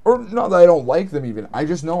movies. Or not that I don't like them even. I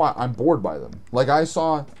just know I'm bored by them. Like, when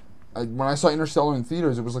I saw Interstellar in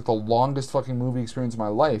theaters, it was like the longest fucking movie experience of my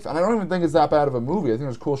life. And I don't even think it's that bad of a movie. I think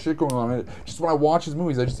there's cool shit going on in it. Just when I watch his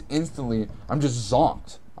movies, I'm just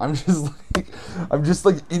zonked. I'm just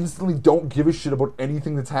like instantly don't give a shit about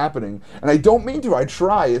anything that's happening. And I don't mean to, I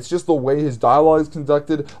try. It's just the way his dialogue is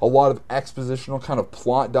conducted, a lot of expositional kind of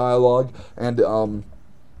plot dialogue, and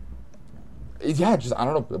yeah, just, I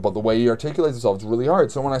don't know, but the way he articulates himself, it's really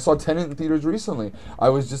hard. So when I saw Tenet in theaters recently,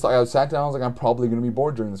 I sat down, I was like, I'm probably going to be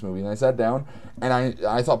bored during this movie. And I sat down, and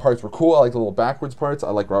I thought parts were cool. I like the little backwards parts. I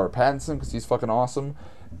like Robert Pattinson because he's fucking awesome.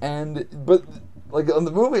 But like on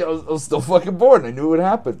the movie, I was still fucking bored, and I knew it would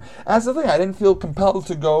happen. And that's the thing, I didn't feel compelled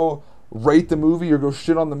to go rate the movie or go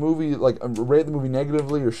shit on the movie, like rate the movie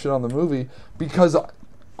negatively or shit on the movie, because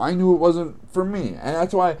I knew it wasn't for me. And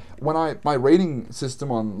that's why when my rating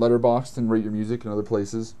system on Letterboxd and Rate Your Music and other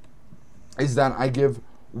places is that I give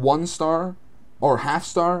 1 star or half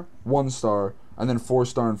star, 1 star, and then 4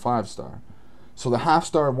 star and 5 star. So the half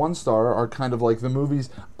star and 1 star are kind of like the movies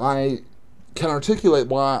I can articulate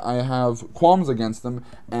why I have qualms against them,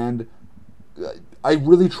 and I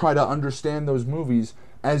really try to understand those movies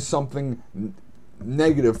as something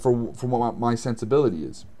negative from what my sensibility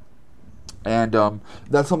is. And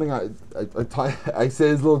that's something I said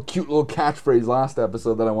his little cute little catchphrase last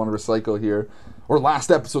episode that I want to recycle here, or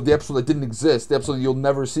last episode, the episode that didn't exist, the episode you'll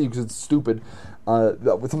never see because it's stupid.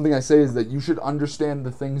 Something I say is that you should understand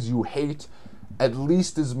the things you hate at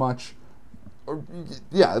least as much,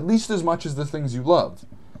 at least as much as the things you love.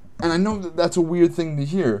 And I know that that's a weird thing to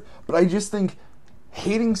hear, but I just think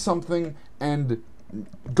hating something and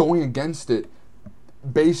going against it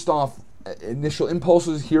based off initial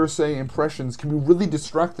impulses, hearsay, impressions can be really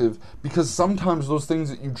destructive, because sometimes those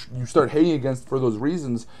things that you start hating against for those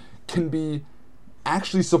reasons can be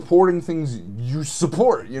actually supporting things you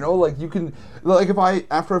support, you know? Like, you can, like,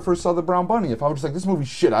 after I first saw The Brown Bunny, if I was just like, this movie's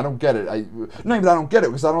shit, I don't get it. Not even I don't get it,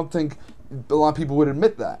 because I don't think a lot of people would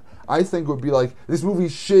admit that. I think it would be like, this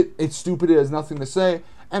movie's shit, it's stupid, it has nothing to say,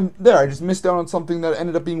 and there, I just missed out on something that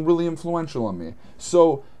ended up being really influential on me.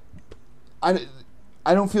 So,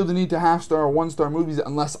 I don't feel the need to half-star or 1-star movies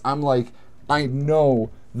unless I'm like, I know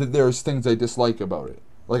that there's things I dislike about it.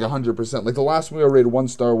 Like 100%. Like the last movie I rated 1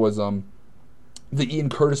 star was the Ian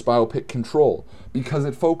Curtis biopic Control, because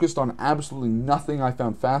it focused on absolutely nothing I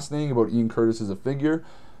found fascinating about Ian Curtis as a figure,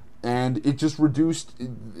 and it just reduced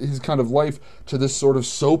his kind of life to this sort of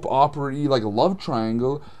soap opera-y, like, love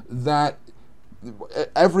triangle that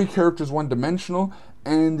every character is one-dimensional,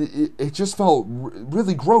 and it just felt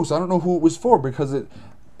really gross. I don't know who it was for, because it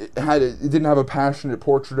didn't have a passionate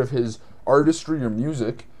portrait of his artistry or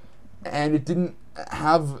music, and it didn't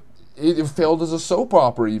have... It failed as a soap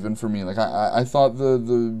opera even for me. Like, I thought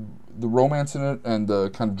the romance in it and the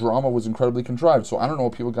kind of drama was incredibly contrived, so I don't know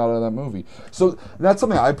what people got out of that movie. So that's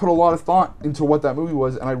something, I put a lot of thought into what that movie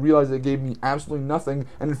was, and I realized it gave me absolutely nothing,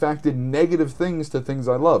 and in fact did negative things to things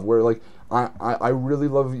I love, where, like, I really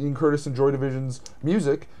love Ian Curtis and Joy Division's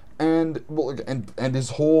music, and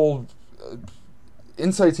his whole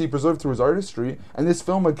insights he preserved through his artistry, and this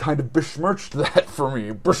film had kind of besmirched that for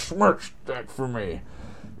me.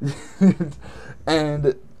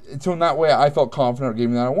 And so in that way, I felt confident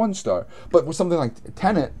giving that a 1 star. But with something like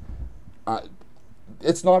Tenet,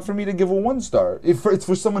 it's not for me to give a 1 star. If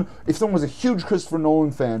someone was a huge Christopher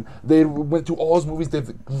Nolan fan, they went through all his movies,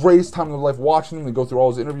 they've raised time in their life watching them, they go through all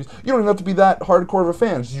his interviews. You don't even have to be that hardcore of a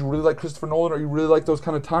fan. Do you really like Christopher Nolan, or you really like those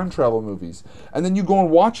kind of time travel movies? And then you go and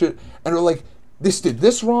watch it, and they're like, this did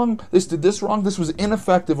this wrong, this did this wrong, this was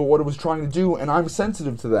ineffective at what it was trying to do, and I'm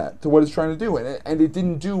sensitive to that, to what it's trying to do, and it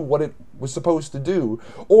didn't do what it was supposed to do,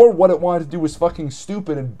 or what it wanted to do was fucking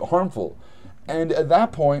stupid and harmful. And at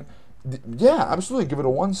that point, yeah, absolutely, give it a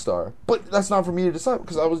 1 star. But that's not for me to decide,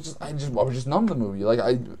 because I was just numb to the movie. Like,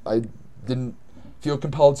 I didn't feel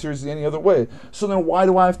compelled seriously any other way. So then why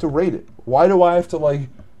do I have to rate it? Why do I have to, like...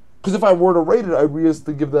 Because if I were to rate it, I'd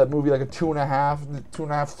realistically give that movie like a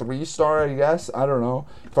 2.5, 3 star, I guess. I don't know.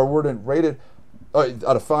 If I were to rate it, out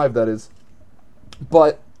of 5, that is.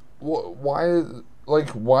 But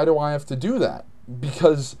why do I have to do that?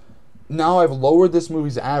 Because now I've lowered this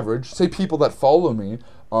movie's average. Say people that follow me,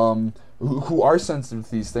 who are sensitive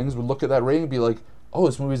to these things, would look at that rating and be like, oh,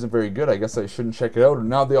 this movie isn't very good, I guess I shouldn't check it out. And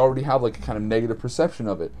now they already have like a kind of negative perception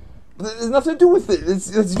of it. But it has nothing to do with it.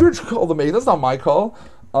 It's your call to make. That's not my call.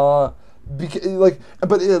 I mean,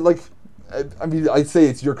 I'd say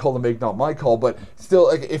it's your call to make, not my call, but still,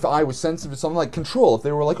 like, if I was sensitive to something like Control, if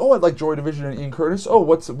they were like, oh, I'd like Joy Division and Ian Curtis, oh,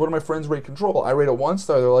 what do my friends rate Control? I rate it 1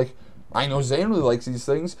 star, they're like, I know Zane really likes these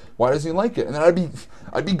things, why doesn't he like it? And then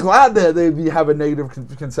I'd be glad that they'd have a negative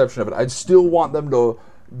conception of it. I'd still want them to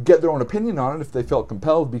get their own opinion on it if they felt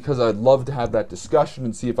compelled, because I'd love to have that discussion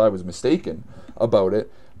and see if I was mistaken about it.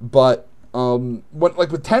 But,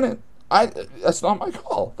 with Tenet, that's not my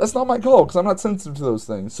call. That's not my call, because I'm not sensitive to those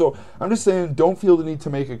things. So I'm just saying, don't feel the need to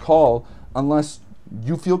make a call unless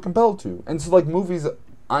you feel compelled to. And so, like, movies,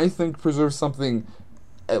 I think, preserve something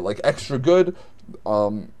like extra good,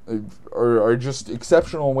 or just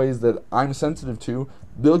exceptional ways that I'm sensitive to.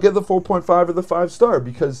 They'll get the 4.5 or the 5 star,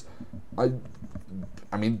 because I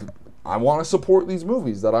mean, I want to support these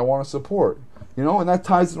movies that I want to support. You know, and that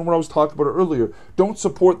ties into what I was talking about earlier. Don't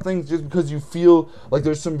support things just because you feel like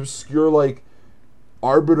there's some obscure, like,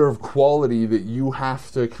 arbiter of quality that you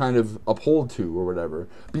have to kind of uphold to or whatever.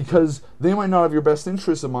 Because they might not have your best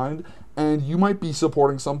interests in mind, and you might be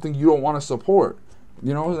supporting something you don't want to support.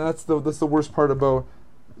 You know, that's the worst part about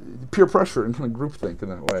peer pressure and kind of groupthink in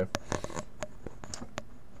that way.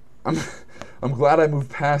 I'm glad I moved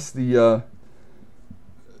past the...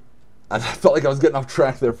 I felt like I was getting off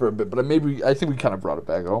track there for a bit, but I think we kind of brought it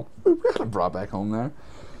back home. We kind of brought back home there.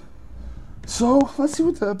 So, let's see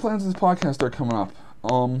what the plans of this podcast are coming up.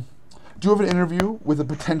 Do you have an interview with a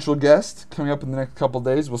potential guest coming up in the next couple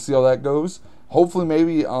days? We'll see how that goes. Hopefully,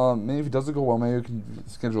 maybe if it doesn't go well, maybe we can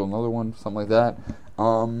schedule another one, something like that.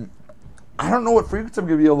 I don't know what frequency I'm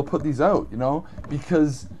going to be able to put these out, you know?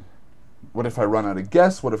 Because what if I run out of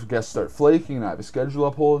guests? What if guests start flaking and I have a schedule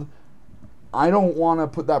uphold? I don't want to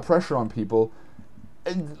put that pressure on people.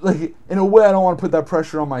 And, like, in a way, I don't want to put that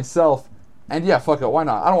pressure on myself. And yeah, fuck it, why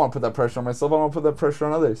not? I don't want to put that pressure on myself. I want to put that pressure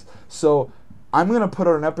on others. So I'm going to put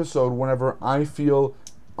out an episode whenever I feel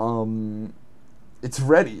it's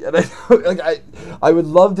ready. And I would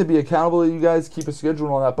love to be accountable to you guys, keep a schedule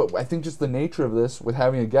and all that. But I think just the nature of this, with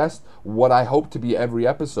having a guest, what I hope to be every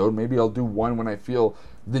episode, maybe I'll do one when I feel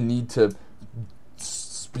the need to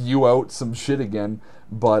spew out some shit again.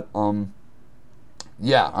 But,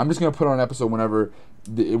 yeah, I'm just going to put on an episode whenever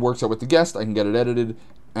it works out with the guest. I can get it edited,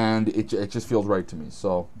 and it just feels right to me.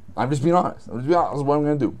 So I'm just being honest. That's what I'm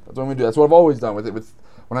going to do. That's what I've always done with it.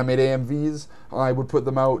 When I made AMVs, I would put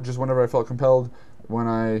them out just whenever I felt compelled. When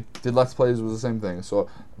I did Let's Plays, it was the same thing. So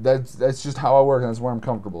that's just how I work, and that's where I'm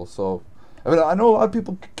comfortable. So I know a lot of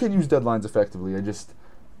people can use deadlines effectively.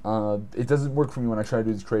 It doesn't work for me when I try to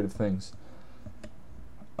do these creative things.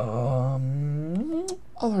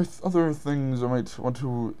 Other things I might want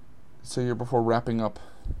to say here before wrapping up.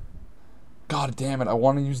 God damn it, I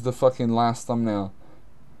want to use the fucking last thumbnail.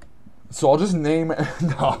 So I'll just name...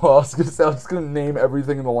 No, I was just going to name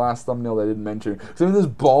everything in the last thumbnail that I didn't mention. So I made this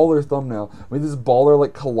baller thumbnail. I made this baller,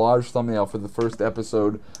 like, collage thumbnail for the first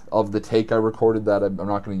episode of the take I recorded that I'm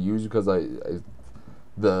not going to use because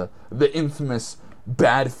the infamous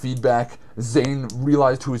bad feedback Zane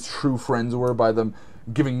realized who his true friends were by them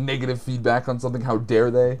giving negative feedback on something, how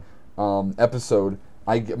dare they, episode.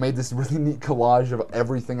 I made this really neat collage of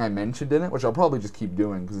everything I mentioned in it, which I'll probably just keep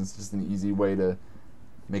doing because it's just an easy way to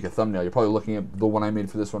make a thumbnail. You're probably looking at the one I made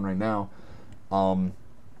for this one right now.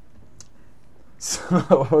 So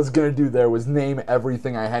what I was going to do there was name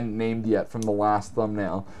everything I hadn't named yet from the last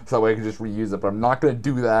thumbnail, so that way I could just reuse it, but I'm not going to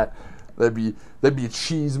do that. That'd be a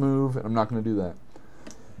cheese move, and I'm not going to do that.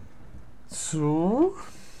 So...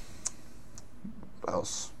 What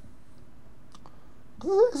else? I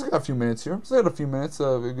got a few minutes here. I got a few minutes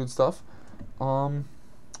of good stuff.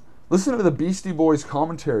 Listen to the Beastie Boys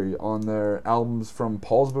commentary on their albums from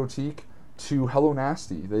Paul's Boutique to Hello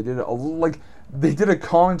Nasty. They did a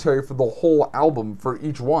commentary for the whole album for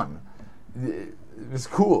each one. It was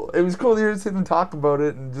cool. It was cool to hear them talk about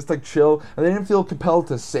it and just like chill. And they didn't feel compelled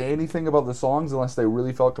to say anything about the songs unless they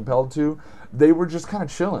really felt compelled to. They were just kind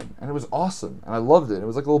of chilling, and it was awesome. And I loved it. It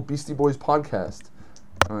was like a little Beastie Boys podcast.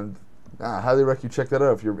 And I highly recommend you check that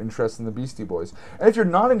out if you're interested in the Beastie Boys. And if you're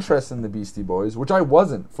not interested in the Beastie Boys, which I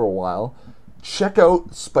wasn't for a while, check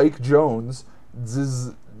out Spike Jonze'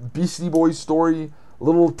 Beastie Boys story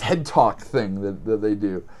little TED Talk thing that they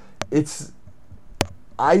do.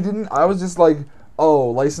 I was just like, oh,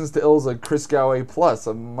 License to Ill is a Chris Gow A+.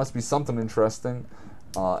 It must be something interesting.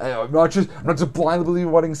 I'm not just blindly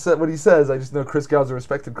believing what he says. I just know Chris Gow's a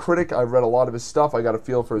respected critic. I've read a lot of his stuff. I got a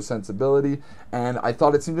feel for his sensibility, and I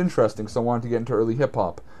thought it seemed interesting, so I wanted to get into early hip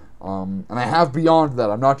hop. And I have beyond that.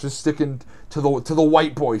 I'm not just sticking to the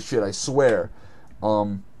white boy shit. I swear.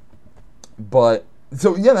 But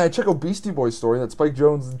so yeah, I check out Beastie Boys story, that Spike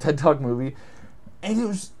Jonze TED Talk movie, and it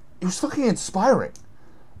was fucking inspiring.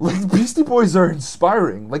 Like, Beastie Boys are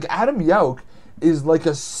inspiring. Like, Adam Yauch is like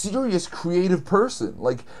a serious creative person.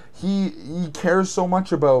 Like, he cares so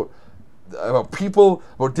much about people,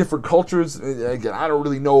 about different cultures. Again, I don't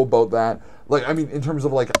really know about that. Like, I mean, in terms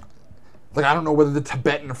of like I don't know whether the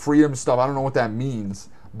Tibetan freedom stuff, I don't know what that means.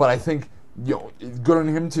 But I think, it's good on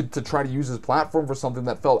him to try to use his platform for something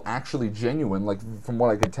that felt actually genuine, like, from what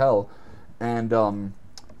I could tell. And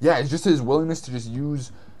yeah, it's just his willingness to just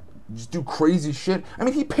do crazy shit. I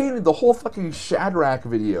mean, he painted the whole fucking Shadrach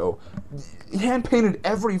video. He hand-painted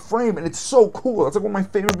every frame, and it's so cool. It's like one of my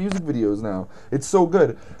favorite music videos now. It's so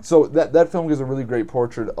good. So that film gives a really great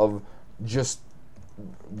portrait of just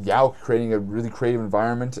Yauch creating a really creative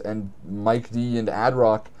environment, and Mike D and Ad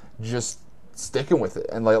Rock just sticking with it,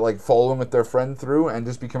 and like following with their friend through, and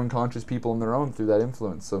just becoming conscious people on their own through that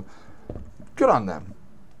influence. So, good on them.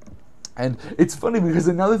 And it's funny because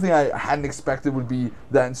another thing I hadn't expected would be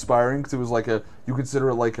that inspiring, because it was like you consider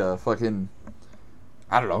it like a fucking,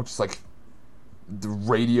 I don't know, just like the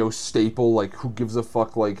radio staple, like who gives a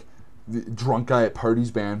fuck, like the drunk guy at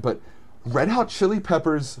parties band. But Red Hot Chili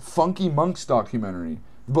Peppers' Funky Monks documentary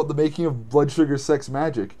about the making of Blood Sugar Sex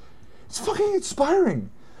Magik, it's fucking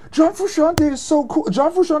inspiring. John Frusciante is so cool.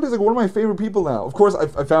 John Frusciante is like one of my favorite people now. Of course,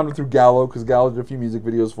 I found him through Gallo, because Gallo did a few music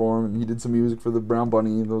videos for him, and he did some music for the Brown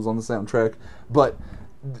Bunny that was on the soundtrack. But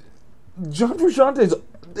John Frusciante is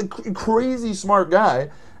a crazy smart guy,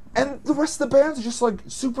 and the rest of the band's just like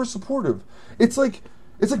super supportive. It's like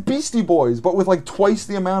Beastie Boys, but with like twice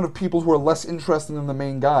the amount of people who are less interesting than the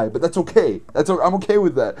main guy. But that's okay. I'm okay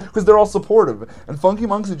with that, because they're all supportive. And Funky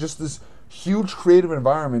Monks is just this huge creative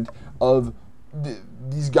environment of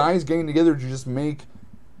these guys getting together to just make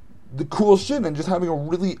the cool shit and just having a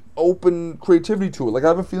really open creativity to it. Like, I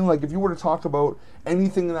have a feeling like if you were to talk about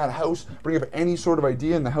anything in that house, bring up any sort of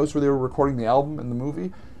idea in the house where they were recording the album and the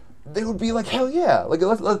movie, they would be like, hell yeah, like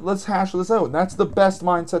let's hash this out. And that's the best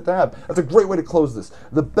mindset to have. That's a great way to close this.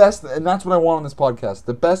 The best, and that's what I want on this podcast,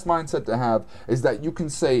 the best mindset to have is that you can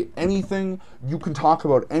say anything, you can talk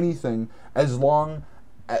about anything, as long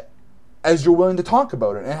as you're willing to talk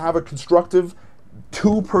about it and have a constructive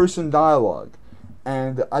two-person dialogue.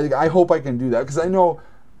 And I hope I can do that, because I know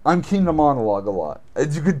I'm keen to monologue a lot.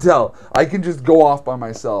 As you can tell, I can just go off by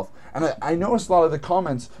myself. And I noticed a lot of the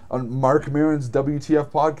comments on Mark Maron's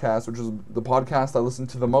WTF podcast, which is the podcast I listened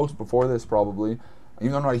to the most before this, probably.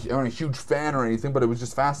 Even though I'm not a huge fan or anything, but it was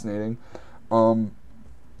just fascinating.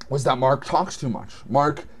 Was that Mark talks too much.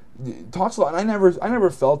 Mark talks a lot, and I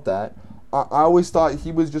never felt that. I always thought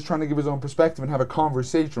he was just trying to give his own perspective and have a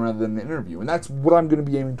conversation rather than an interview. And that's what I'm going to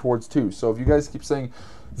be aiming towards too. So if you guys keep saying,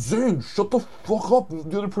 Zane, shut the fuck up, let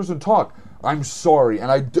the other person talk, I'm sorry. And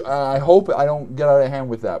I hope I don't get out of hand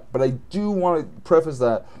with that. But I do want to preface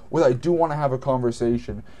that with, I do want to have a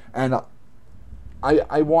conversation. And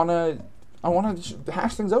I want to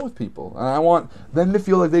hash things out with people. And I want them to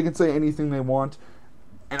feel like they can say anything they want.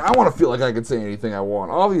 And I want to feel like I can say anything I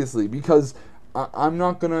want, obviously, because I'm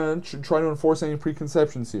not going to try to enforce any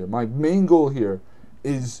preconceptions here. My main goal here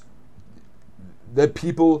is that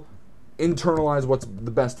people internalize what's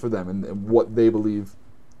the best for them and what they believe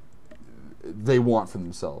they want for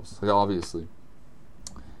themselves, like, obviously.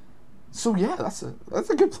 So yeah, that's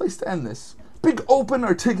a good place to end this. Big Open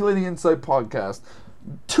Articulating Insight podcast.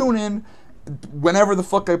 Tune in whenever the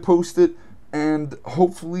fuck I post it, and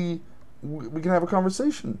hopefully we can have a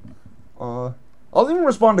conversation. I'll even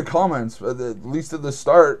respond to comments, at least at the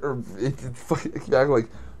start, or like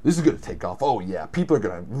this is gonna take off. Oh yeah, people are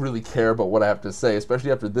gonna really care about what I have to say,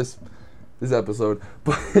 especially after this episode.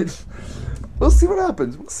 But we'll see what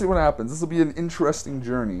happens. We'll see what happens. This will be an interesting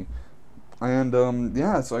journey. And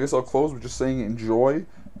yeah, so I guess I'll close with just saying enjoy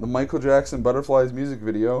the Michael Jackson Butterflies music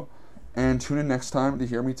video, and tune in next time to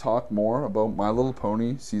hear me talk more about My Little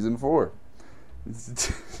Pony Season 4.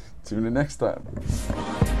 Tune in next time.